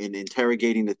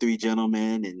interrogating the 3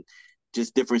 gentlemen and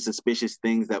just different suspicious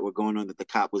things that were going on that the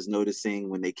cop was noticing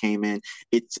when they came in.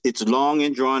 It's long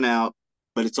and drawn out,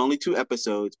 but it's only 2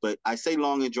 episodes. But I say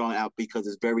long and drawn out because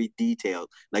it's very detailed.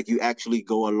 Like, you actually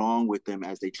go along with them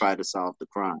as they try to solve the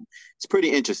crime. It's pretty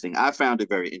interesting. I found it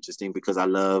very interesting because I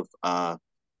love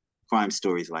crime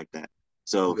stories like that.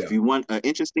 So if you want an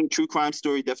interesting true crime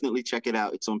story, definitely check it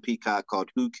out. It's on Peacock, called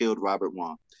Who Killed Robert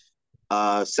Wong?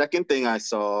 Second thing I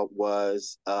saw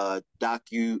was a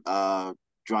docu-series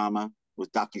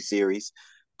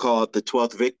called The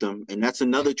 12th Victim, and that's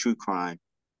another true crime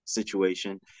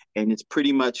situation, and it's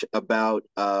pretty much about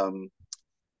the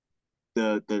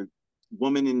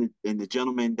woman and the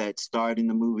gentleman that starred in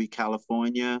the movie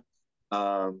California,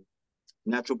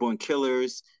 Natural Born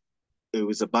Killers. It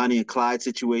was a Bonnie and Clyde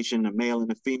situation. A male and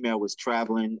a female was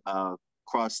traveling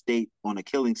cross state on a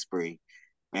killing spree,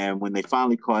 and when they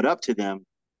finally caught up to them,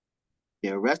 they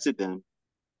arrested them.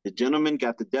 The gentleman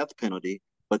got the death penalty,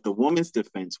 but the woman's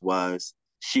defense was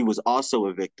she was also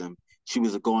a victim. She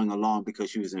was going along because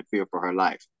she was in fear for her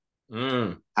life.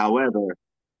 However,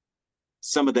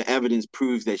 some of the evidence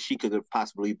proves that she could have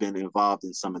possibly been involved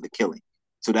in some of the killing.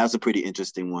 So that's a pretty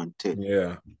interesting one too.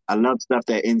 Yeah. I love stuff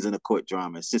that ends in a court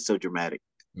drama. It's just so dramatic.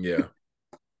 Yeah.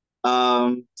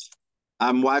 I'm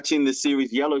watching the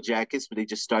series Yellow Jackets, but they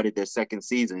just started their 2nd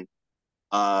season.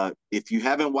 If you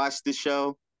haven't watched the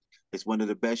show, it's one of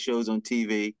the best shows on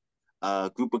TV.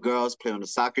 A group of girls play on a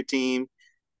soccer team.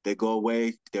 They go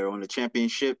away. They're on a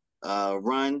championship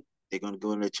run. They're going to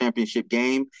go in a championship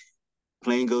game.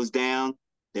 Plane goes down.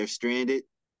 They're stranded.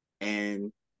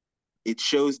 And it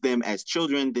shows them as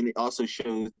children. Then it also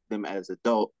shows them as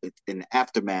adults in the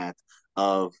aftermath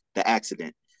of the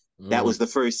accident. That was the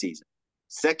 1st season.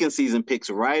 2nd season picks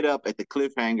right up at the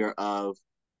cliffhanger of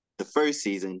the 1st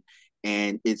season.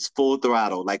 And it's full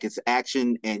throttle, like it's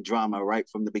action and drama right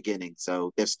from the beginning.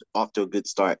 So they're off to a good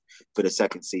start for the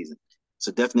 2nd season.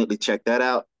 So definitely check that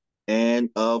out. And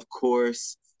of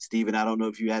course, Stephen, I don't know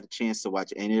if you had a chance to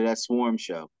watch any of that Swarm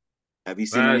show. Have you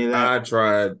seen any of that? I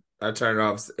tried. I turned it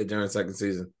off during the 2nd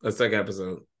season, the 2nd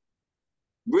episode.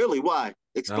 Really? Why?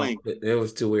 Explain. No, it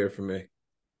was too weird for me.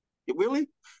 Really?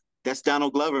 That's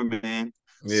Donald Glover, man.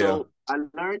 Yeah. So I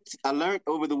learned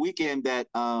over the weekend that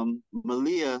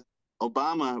Malia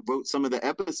Obama wrote some of the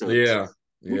episodes. Yeah.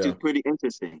 Which is pretty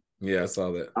interesting. Yeah, I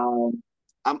saw that.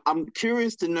 I'm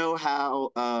curious to know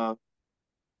how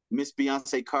Miss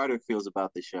Beyonce Carter feels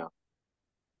about the show.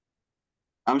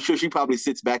 I'm sure she probably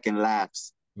sits back and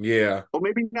laughs. Yeah. Or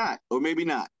maybe not.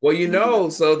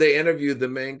 Well, so they interviewed the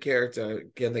main character,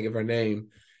 can't think of her name,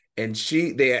 and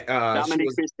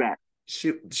Dominique Fishback.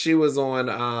 She was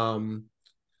on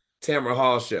Tamara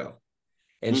Hall's show,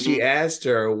 and she asked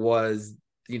her, was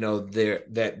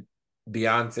that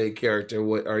Beyonce character,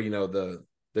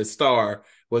 the star,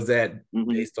 was that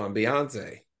based on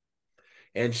Beyonce?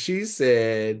 And she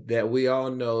said that we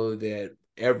all know that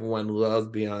everyone loves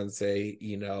Beyonce,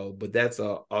 but that's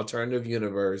an alternative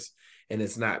universe and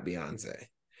it's not Beyonce.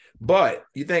 But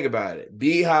you think about it,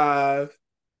 Beehive,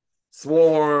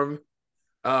 Swarm.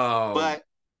 But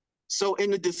so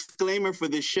in the disclaimer for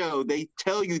the show, they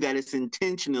tell you that it's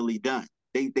intentionally done.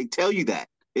 They tell you that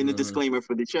in the disclaimer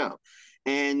for the show.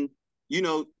 And you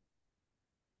know,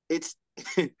 it's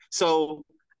so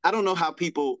I don't know how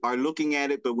people are looking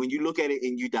at it, but when you look at it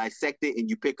and you dissect it and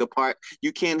you pick apart,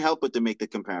 you can't help but to make the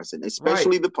comparison,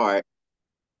 especially the part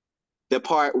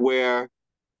where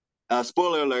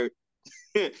spoiler alert,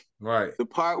 right. The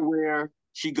part where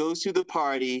she goes to the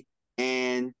party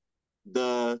and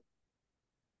the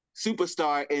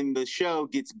superstar in the show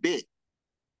gets bit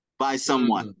by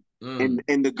someone, and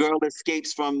the girl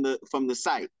escapes from the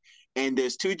site. And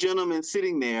there's two gentlemen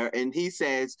sitting there, and he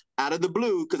says, out of the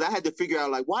blue, because I had to figure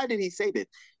out, like, why did he say this?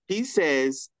 He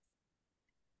says,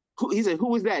 he said, who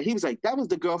was that? He was like, that was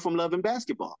the girl from Love and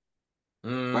Basketball,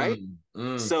 right?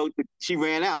 So she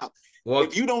ran out. Well,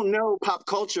 if you don't know pop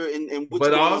culture and what's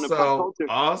going on in pop culture.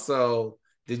 Also,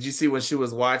 did you see when she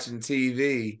was watching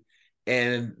TV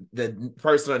and the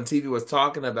person on TV was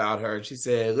talking about her? And she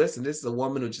said, listen, this is a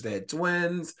woman who just had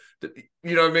twins.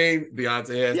 You know what I mean?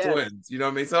 Beyonce has twins. You know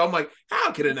what I mean? So I'm like,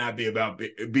 how can it not be about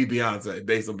be Beyonce,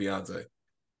 based on Beyonce?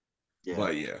 Yeah.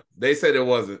 But yeah, they said it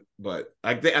wasn't. But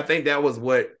I think that was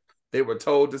what they were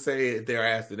told to say if they're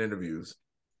asked in interviews.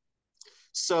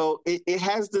 So it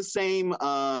has the same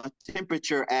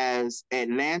temperature as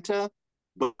Atlanta,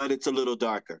 but it's a little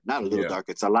darker. Not a little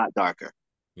darker. It's a lot darker.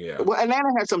 Yeah. Well, Atlanta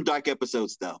had some dark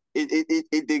episodes though.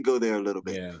 It did go there a little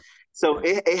bit. Yeah. So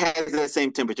it has that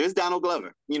same temperature. It's Donald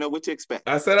Glover. You know what to expect.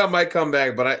 I said I might come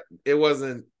back, but it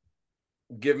wasn't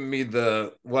giving me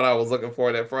what I was looking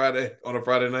for that Friday on a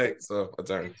Friday night. So I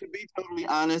turned. To be totally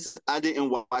honest, I didn't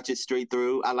watch it straight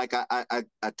through. I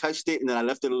touched it and then I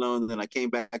left it alone. And then I came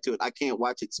back to it. I can't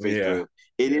watch it straight through.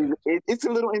 It's a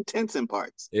little intense in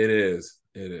parts. It is.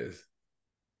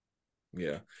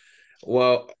 Yeah.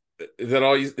 Well, is that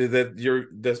all you?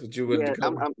 That's what you would?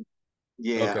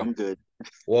 Yeah, okay. I'm good.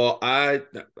 Well, I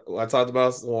talked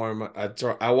about Swarm.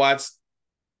 I watched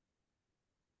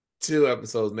 2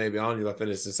 episodes, maybe. I don't even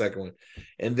finish the second one.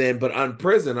 And then, but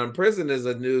Unprisoned is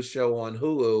a new show on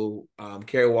Hulu.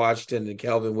 Kerry Washington and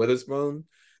Kelvin Witherspoon,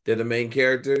 they're the main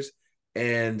characters.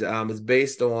 And it's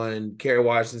based on Kerry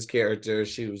Washington's character.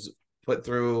 She was put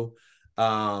through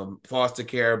foster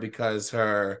care because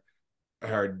her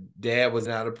dad was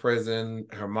out of prison.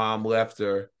 Her mom left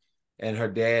her, and her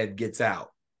dad gets out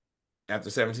after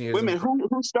 17 years. Wait a minute,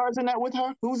 who stars in that with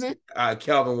her? Who's it?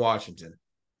 Kelvin Washington.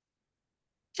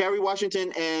 Kerry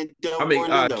Washington and Kelvin.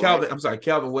 Right? I'm sorry,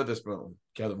 Kelvin Witherspoon.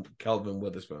 Kelvin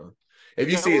Witherspoon. If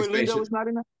you see his face, Lindo is not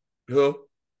in that. Who?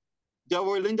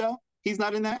 Delroy Lindo. He's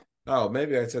not in that. Oh,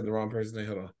 maybe I said the wrong person name.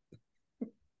 Hold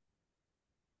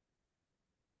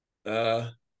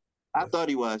on. I thought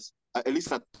he was. At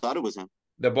least I thought it was him.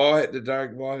 The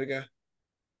dark bald guy.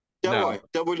 Delroy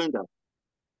Lindo.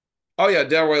 Oh yeah,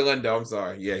 Delroy Lindo. I'm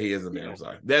sorry. Yeah, he is a man. I'm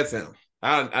sorry. That's him.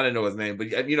 I didn't know his name, but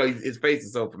his face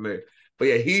is so familiar. But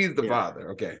yeah, he's the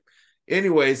father. Okay.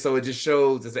 Anyway, so it just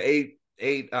shows it's an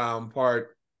 8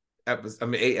 part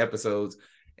episode. 8 episodes,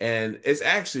 and it's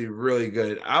actually really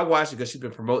good. I watched it because she's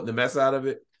been promoting the mess out of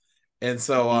it, and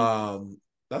so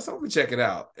that's how we check it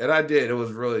out. And I did. It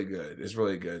was really good. It's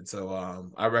really good.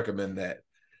 So I recommend that.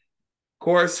 Of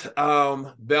course,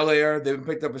 Bel-Air, they've been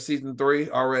picked up for season 3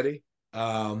 already.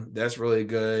 That's really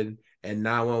good. And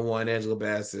 911, Angela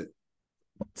Bassett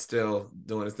still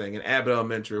doing his thing. And Abbott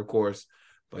Elementary, of course.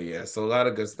 But yeah, so a lot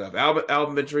of good stuff. Abbott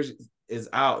Elementary is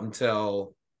out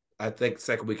until I think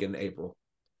second week in April.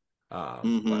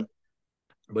 But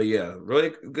yeah,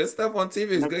 really good stuff on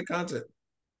TV. It's good content.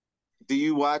 Do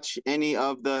you watch the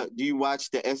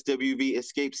SWV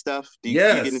Escape stuff? Do you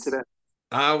get into that?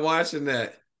 I'm watching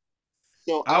that.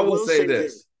 So I will say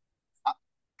this.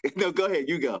 No, go ahead.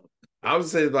 You go. I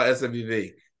was saying about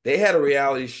SWV. They had a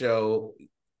reality show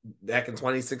back in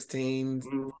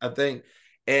 2016, I think,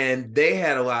 and they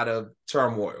had a lot of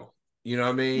turmoil. You know what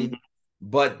I mean?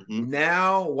 But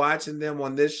now watching them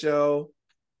on this show,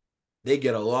 they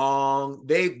get along.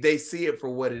 They see it for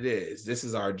what it is. This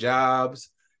is our jobs.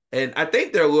 And I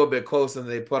think they're a little bit closer than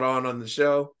they put on the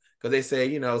show, because they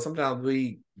say, sometimes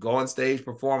we go on stage,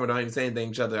 perform, and don't even say anything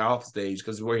to each other off stage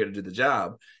because we're here to do the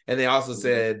job. And they also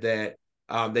said that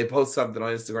they post something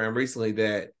on Instagram recently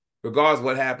that regardless of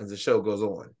what happens, the show goes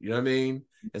on. You know what I mean?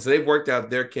 And so they've worked out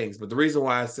their kinks. But the reason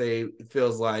why I say it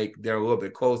feels like they're a little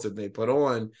bit closer than they put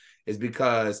on is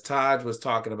because Taj was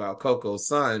talking about Coco's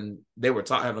son. They were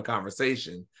having a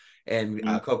conversation. And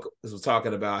Coco was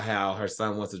talking about how her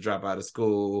son wants to drop out of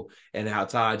school and how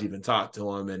Taj even talked to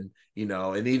him. And,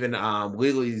 and even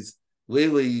Lily's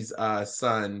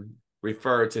son,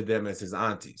 referred to them as his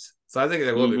aunties. So I think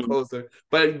they're a little bit closer,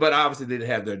 but obviously they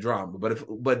didn't have their drama.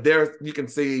 But there you can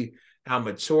see how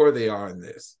mature they are in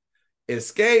this.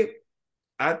 Escape,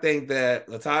 I think that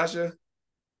Latasha,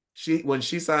 when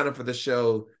she signed up for the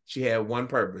show, she had one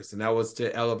purpose, and that was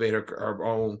to elevate her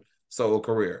own solo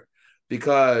career.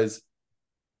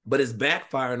 But it's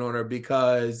backfiring on her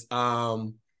because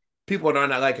people are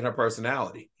not liking her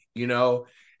personality, you know?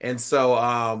 And so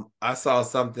I saw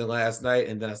something last night,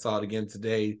 and then I saw it again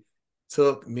today,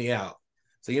 took me out.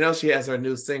 So, you know, she has her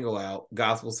new single out,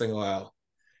 gospel single out.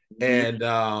 And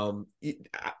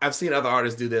I've seen other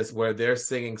artists do this where they're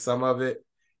singing some of it,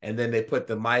 and then they put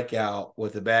the mic out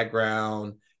with the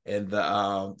background and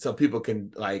the so people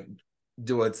can like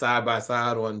do it side by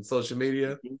side on social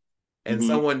media. And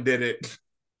someone did it,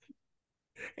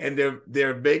 and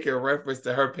they're making reference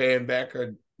to her paying back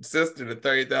her sister the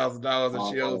 $30,000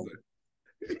 that she owes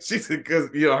her. She said, because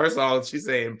you know her song, she's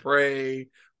saying pray,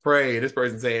 pray. This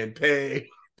person saying pay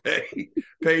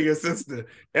your sister.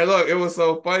 And look, it was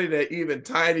so funny that even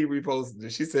Tiny reposted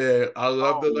it. She said, I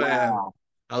love the laugh. Wow.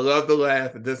 I love the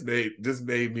laugh, and this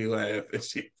made me laugh. And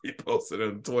she reposted it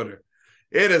on Twitter.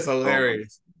 It is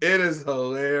hilarious. It is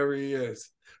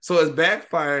hilarious. So it's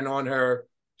backfiring on her.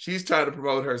 She's trying to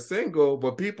promote her single,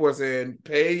 but people are saying,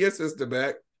 pay your sister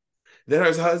back. Then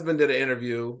her husband did an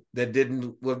interview that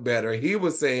didn't look better. He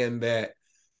was saying that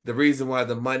the reason why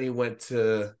the money went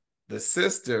to the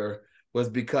sister was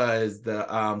because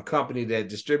the company that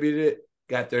distributed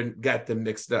it got them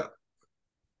mixed up.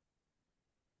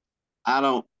 I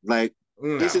don't like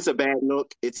this is a bad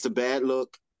look. It's a bad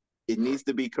look. It needs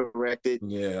to be corrected.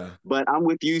 Yeah. But I'm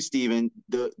with you, Steven.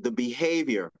 The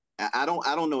behavior. I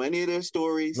don't know any of their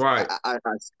stories. Right.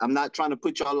 I'm not trying to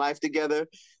put your life together,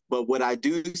 but what I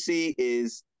do see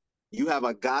is you have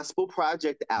a gospel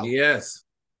project out. Yes.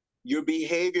 Your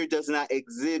behavior does not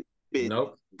exhibit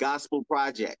gospel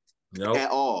project at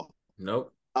all.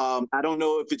 Nope. I don't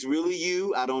know if it's really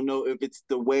you. I don't know if it's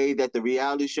the way that the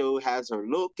reality show has her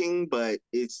looking, but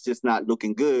it's just not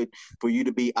looking good for you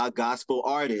to be a gospel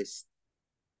artist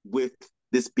with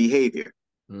this behavior.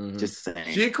 Just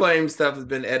saying. She claims stuff has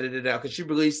been edited out because she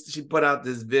put out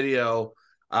this video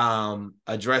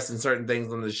addressing certain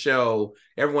things on the show.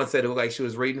 Everyone said it looked like she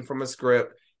was reading from a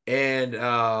script, and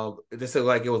this looked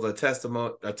like it was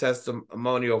a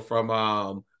testimonial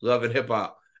from Love and Hip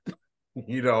Hop.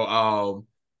 You know,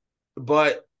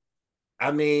 but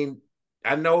I mean,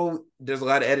 I know there's a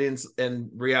lot of editing in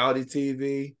reality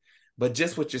TV, but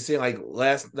just what you're seeing, like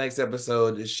last night's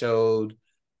episode, it showed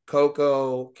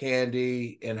Coco,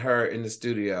 Candy, and her in the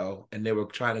studio, and they were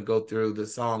trying to go through the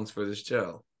songs for the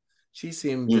show. She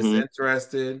seemed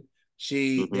disinterested.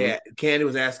 Candy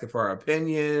was asking for her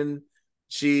opinion.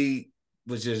 She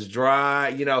was just dry,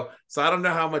 you know. So I don't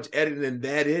know how much editing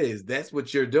that is. That's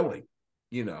what you're doing,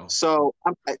 you know. So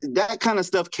that kind of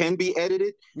stuff can be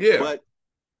edited. Yeah. But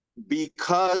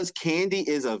because Candy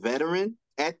is a veteran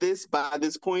by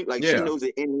this point, like she knows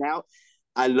it in and out.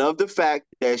 I love the fact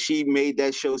that she made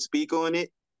that show speak on it,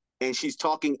 and she's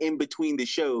talking in between the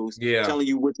shows, telling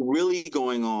you what's really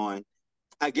going on,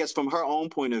 I guess from her own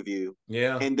point of view.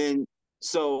 Yeah. And then,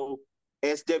 so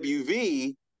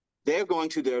SWV, they're going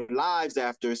to their lives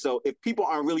after. So if people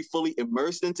aren't really fully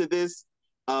immersed into this,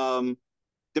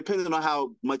 depending on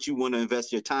how much you want to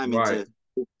invest your time into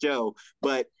the show,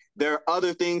 but there are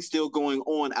other things still going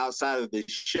on outside of the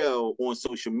show on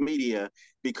social media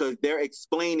because they're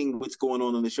explaining what's going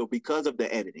on the show because of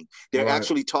the editing. They're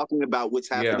actually talking about what's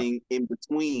happening in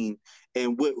between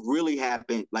and what really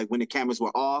happened, like when the cameras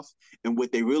were off and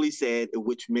what they really said,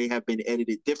 which may have been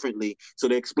edited differently. So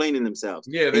they're explaining themselves.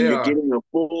 Yeah, and you're getting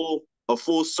a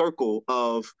full circle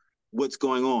of what's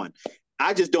going on.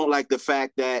 I just don't like the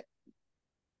fact that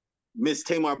Miss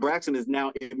Tamar Braxton is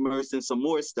now immersed in some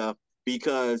more stuff.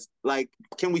 Because, like,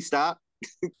 can we stop?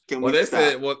 They're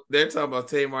talking about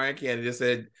Tamar and Candy. They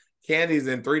said Candy's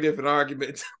in 3 different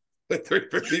arguments with 3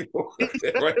 different people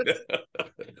right now.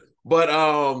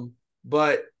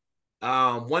 But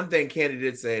one thing Candy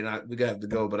did say, and we have to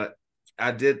go, but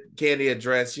Candy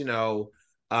address, you know,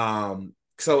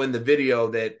 so in the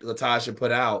video that Latasha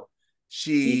put out,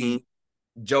 she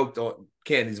joked on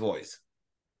Candy's voice,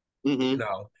 you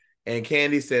know. And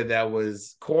Candy said that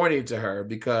was corny to her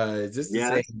because this is the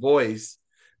same voice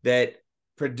that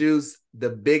produced the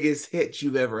biggest hit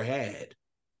you've ever had.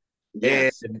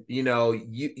 Yes. And, you know,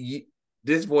 you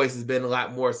this voice has been a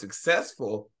lot more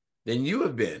successful than you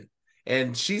have been.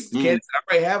 And Candy said, I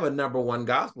already have a #1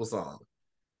 gospel song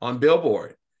on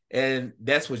Billboard. And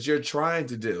that's what you're trying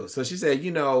to do. So she said, you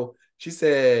know,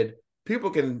 people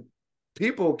can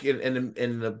people can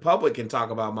in the public can talk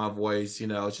about my voice. You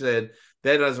know, she said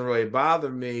that doesn't really bother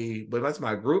me, but that's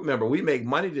my group member. We make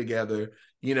money together.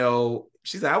 You know,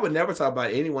 she said I would never talk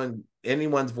about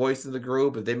anyone's voice in the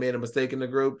group if they made a mistake in the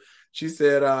group. She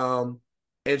said,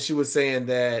 and she was saying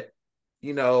that,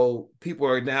 you know, people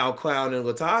are now clowning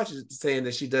Latasha, saying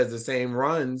that she does the same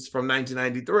runs from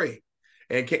 1993.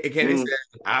 And Candy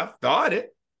said, I thought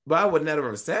it, but I would never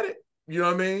have said it. You know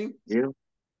what I mean? Yeah.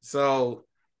 So,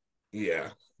 yeah.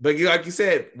 But like you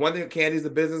said, one thing, Candy's a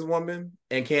businesswoman,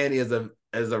 and Candy is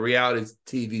a reality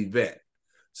TV vet.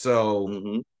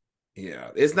 So, yeah,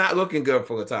 it's not looking good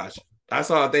for Latasha. I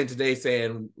saw a thing today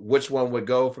saying which one would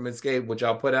go from Escape, which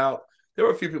y'all put out. There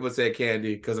were a few people that said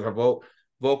Candy because of her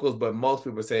vocals, but most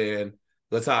people saying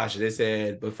Latasha. They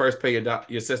said, but first pay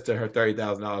your sister her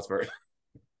 $30,000 first.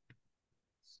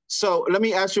 So let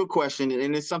me ask you a question,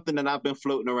 and it's something that I've been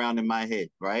floating around in my head,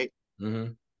 right?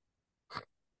 Mm-hmm.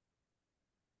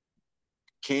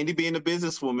 Candy being a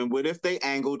businesswoman, what if they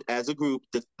angled as a group,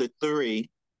 the three,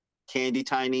 Candy,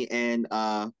 Tiny, and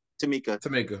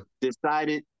Tamika,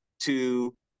 decided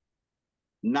to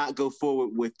not go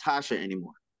forward with Tasha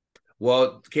anymore?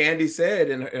 Well, Candy said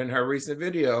in her recent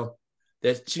video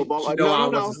that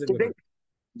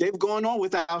they've gone on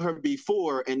without her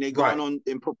before, and they've gone on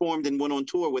and performed and went on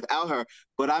tour without her.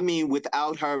 But I mean,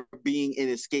 without her being in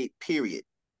Escape, period.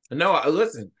 No,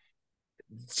 listen.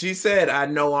 She said, I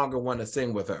no longer want to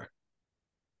sing with her.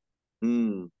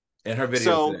 In her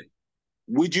video today.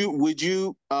 Would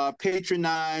you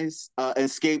patronize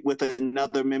Escape with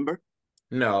another member?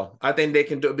 No, I think they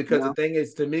can do it because the thing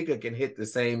is, Tamika can hit the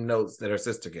same notes that her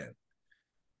sister can.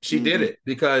 She did it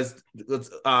because with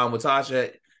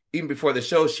Tasha, even before the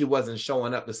show, she wasn't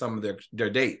showing up to some of their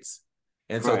dates.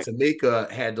 And so Tamika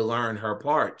had to learn her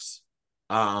parts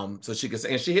so she could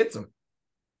sing, and she hits them.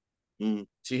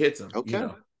 She hits them. Okay. You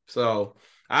know? So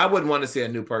I wouldn't want to see a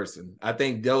new person. I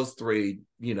think those three,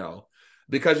 you know,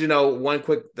 because, you know, one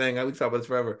quick thing, we talk about this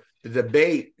forever, the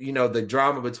debate, you know, the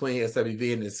drama between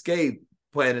SWV and Escape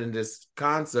planning this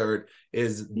concert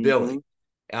is billing.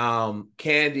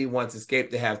 Candy wants Escape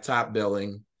to have top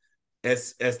billing.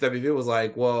 SWV was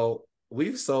like, well,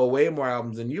 we've sold way more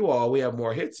albums than you all. We have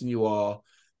more hits than you all.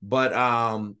 But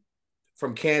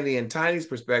from Candy and Tiny's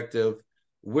perspective,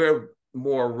 we're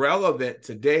more relevant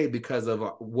today because of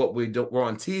what we do. We're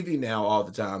on TV now all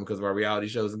the time because of our reality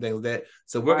shows and things like that.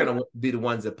 So we're going to be the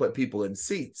ones that put people in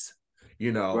seats,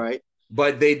 you know. Right.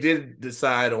 But they did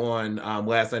decide on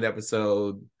last night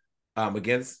episode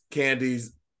against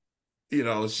Candy's. You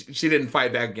know, she didn't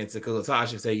fight back against it because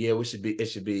Latasha said, "Yeah, it should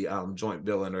be joint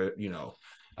billing," or you know,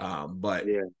 but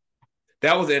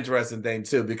that was an interesting thing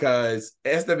too because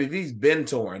SWV's been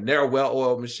touring. They're a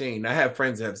well-oiled machine. I have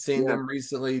friends that have seen them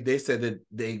recently. They said that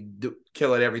they do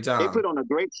kill it every time. They put on a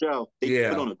great show.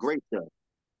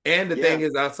 And the thing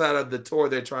is, outside of the tour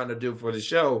they're trying to do for the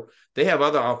show, they have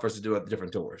other offers to do at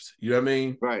different tours. You know what I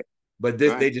mean? Right. But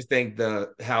they just think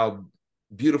how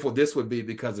beautiful this would be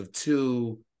because of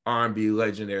two R&B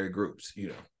legendary groups, you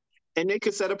know. And they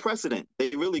could set a precedent. They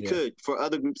really could for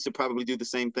other groups to probably do the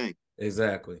same thing.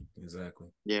 Exactly.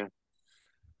 Yeah.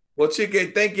 Well,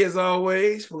 Chike, thank you as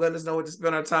always for letting us know what to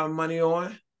spend our time and money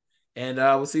on. And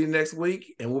we'll see you next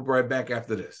week, and we'll be right back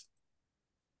after this.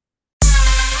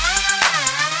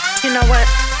 You know what?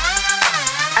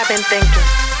 I've been thinking.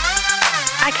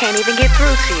 I can't even get through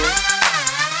to you.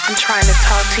 I'm trying to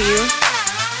talk to you,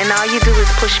 and all you do is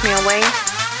push me away.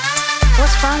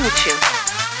 What's wrong with you?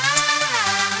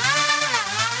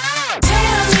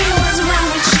 Tell me what's wrong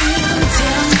with you.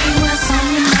 Tell me what's on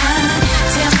your mind.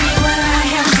 Tell me what I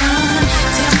have done.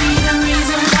 Tell me the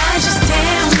reason why. Just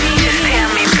tell me. Just tell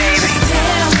me, baby. Just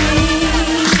tell me.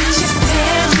 Just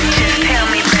tell me. Just tell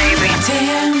me, baby.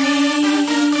 Tell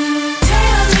me.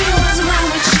 Tell me what's wrong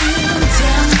with you.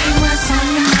 Tell me what's on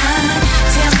your mind.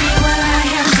 Tell me what I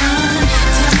have done.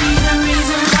 Tell me the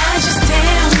reason why. Just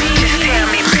tell me. Just tell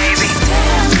me, baby. Just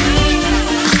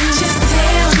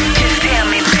tell me. Just tell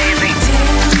me, baby.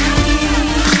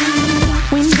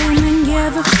 We've been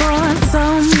together for so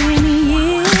many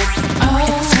years.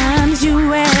 At times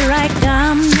you act like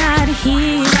I'm not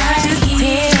here. Just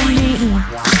tell me.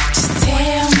 Just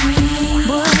tell me.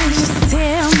 Boy, just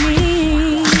tell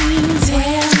me.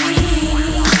 Tell me.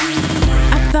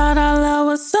 I thought our love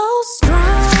was so strong.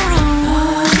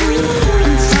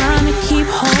 I'm trying to keep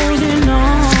holding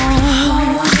on.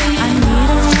 I need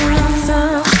an answer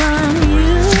from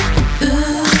you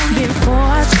before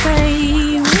I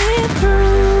say we're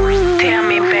through. Tell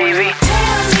me, baby.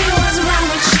 Tell me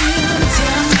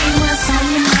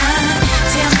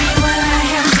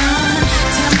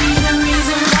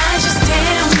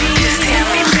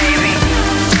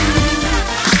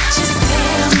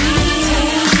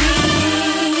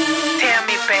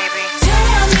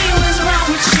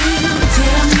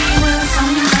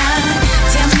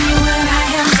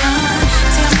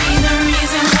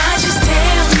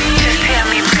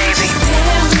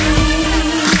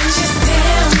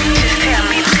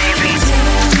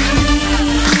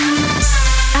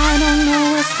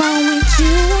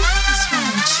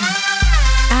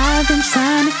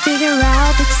figure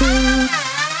out the truth.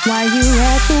 Why you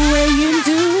act the way you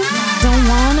do? Don't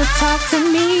wanna talk to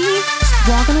me, just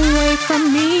walking away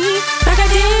from me like I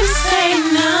didn't say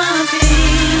nothing.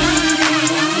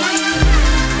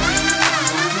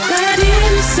 Like I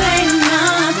didn't say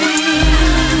nothing.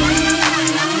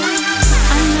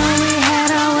 I know we had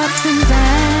our ups and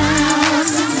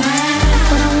downs,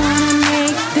 but I wanna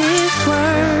make this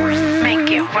work. Make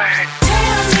it work.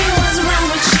 Tell me what's wrong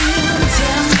with you.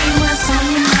 Tell me what's on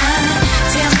your mind.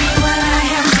 Tell me what I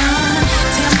have done.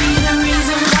 Tell me the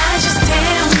reason why. Just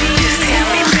tell me. Just tell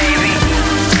me, baby.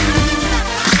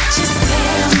 Just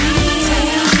tell me.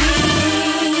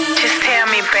 Just tell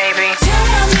me, baby.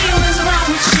 Tell me what's wrong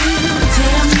with you.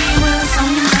 Tell me what's on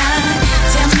your mind.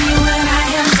 Tell me what I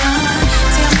have done.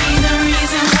 Tell me the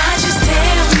reason why. Just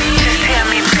tell me. Just tell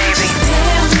me, baby. Just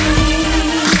tell me.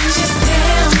 Just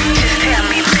tell me. Just tell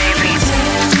me, baby.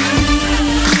 Tell me.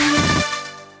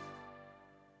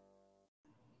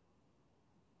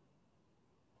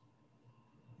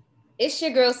 It's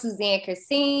your girl, Suzanne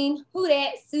Christine. Who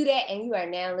dat? Sue dat, and you are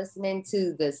now listening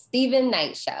to the Stephen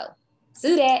Knight Show.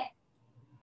 Sue dat.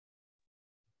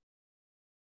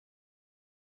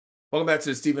 Welcome back to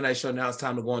the Stephen Knight Show. Now it's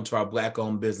time to go into our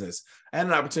Black-owned business. I had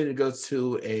an opportunity to go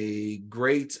to a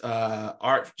great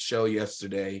art show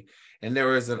yesterday, and there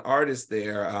was an artist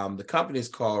there. The company is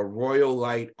called Royal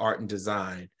Light Art and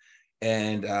Design,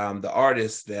 and the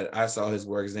artist that I saw his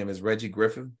work, his name is Reggie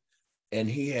Griffin, and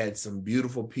he had some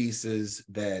beautiful pieces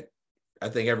that I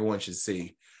think everyone should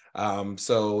see.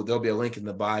 So there'll be a link in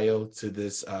the bio to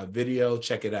this video.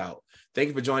 Check it out. Thank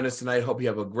you for joining us tonight. Hope you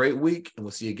have a great week, and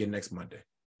we'll see you again next Monday.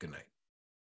 Good night.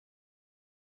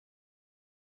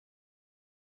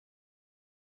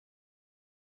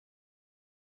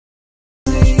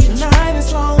 Tonight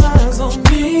is all eyes on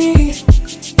me.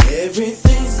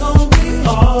 Everything's gonna be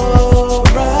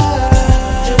alright.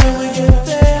 And when we get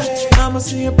there, I'ma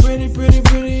see a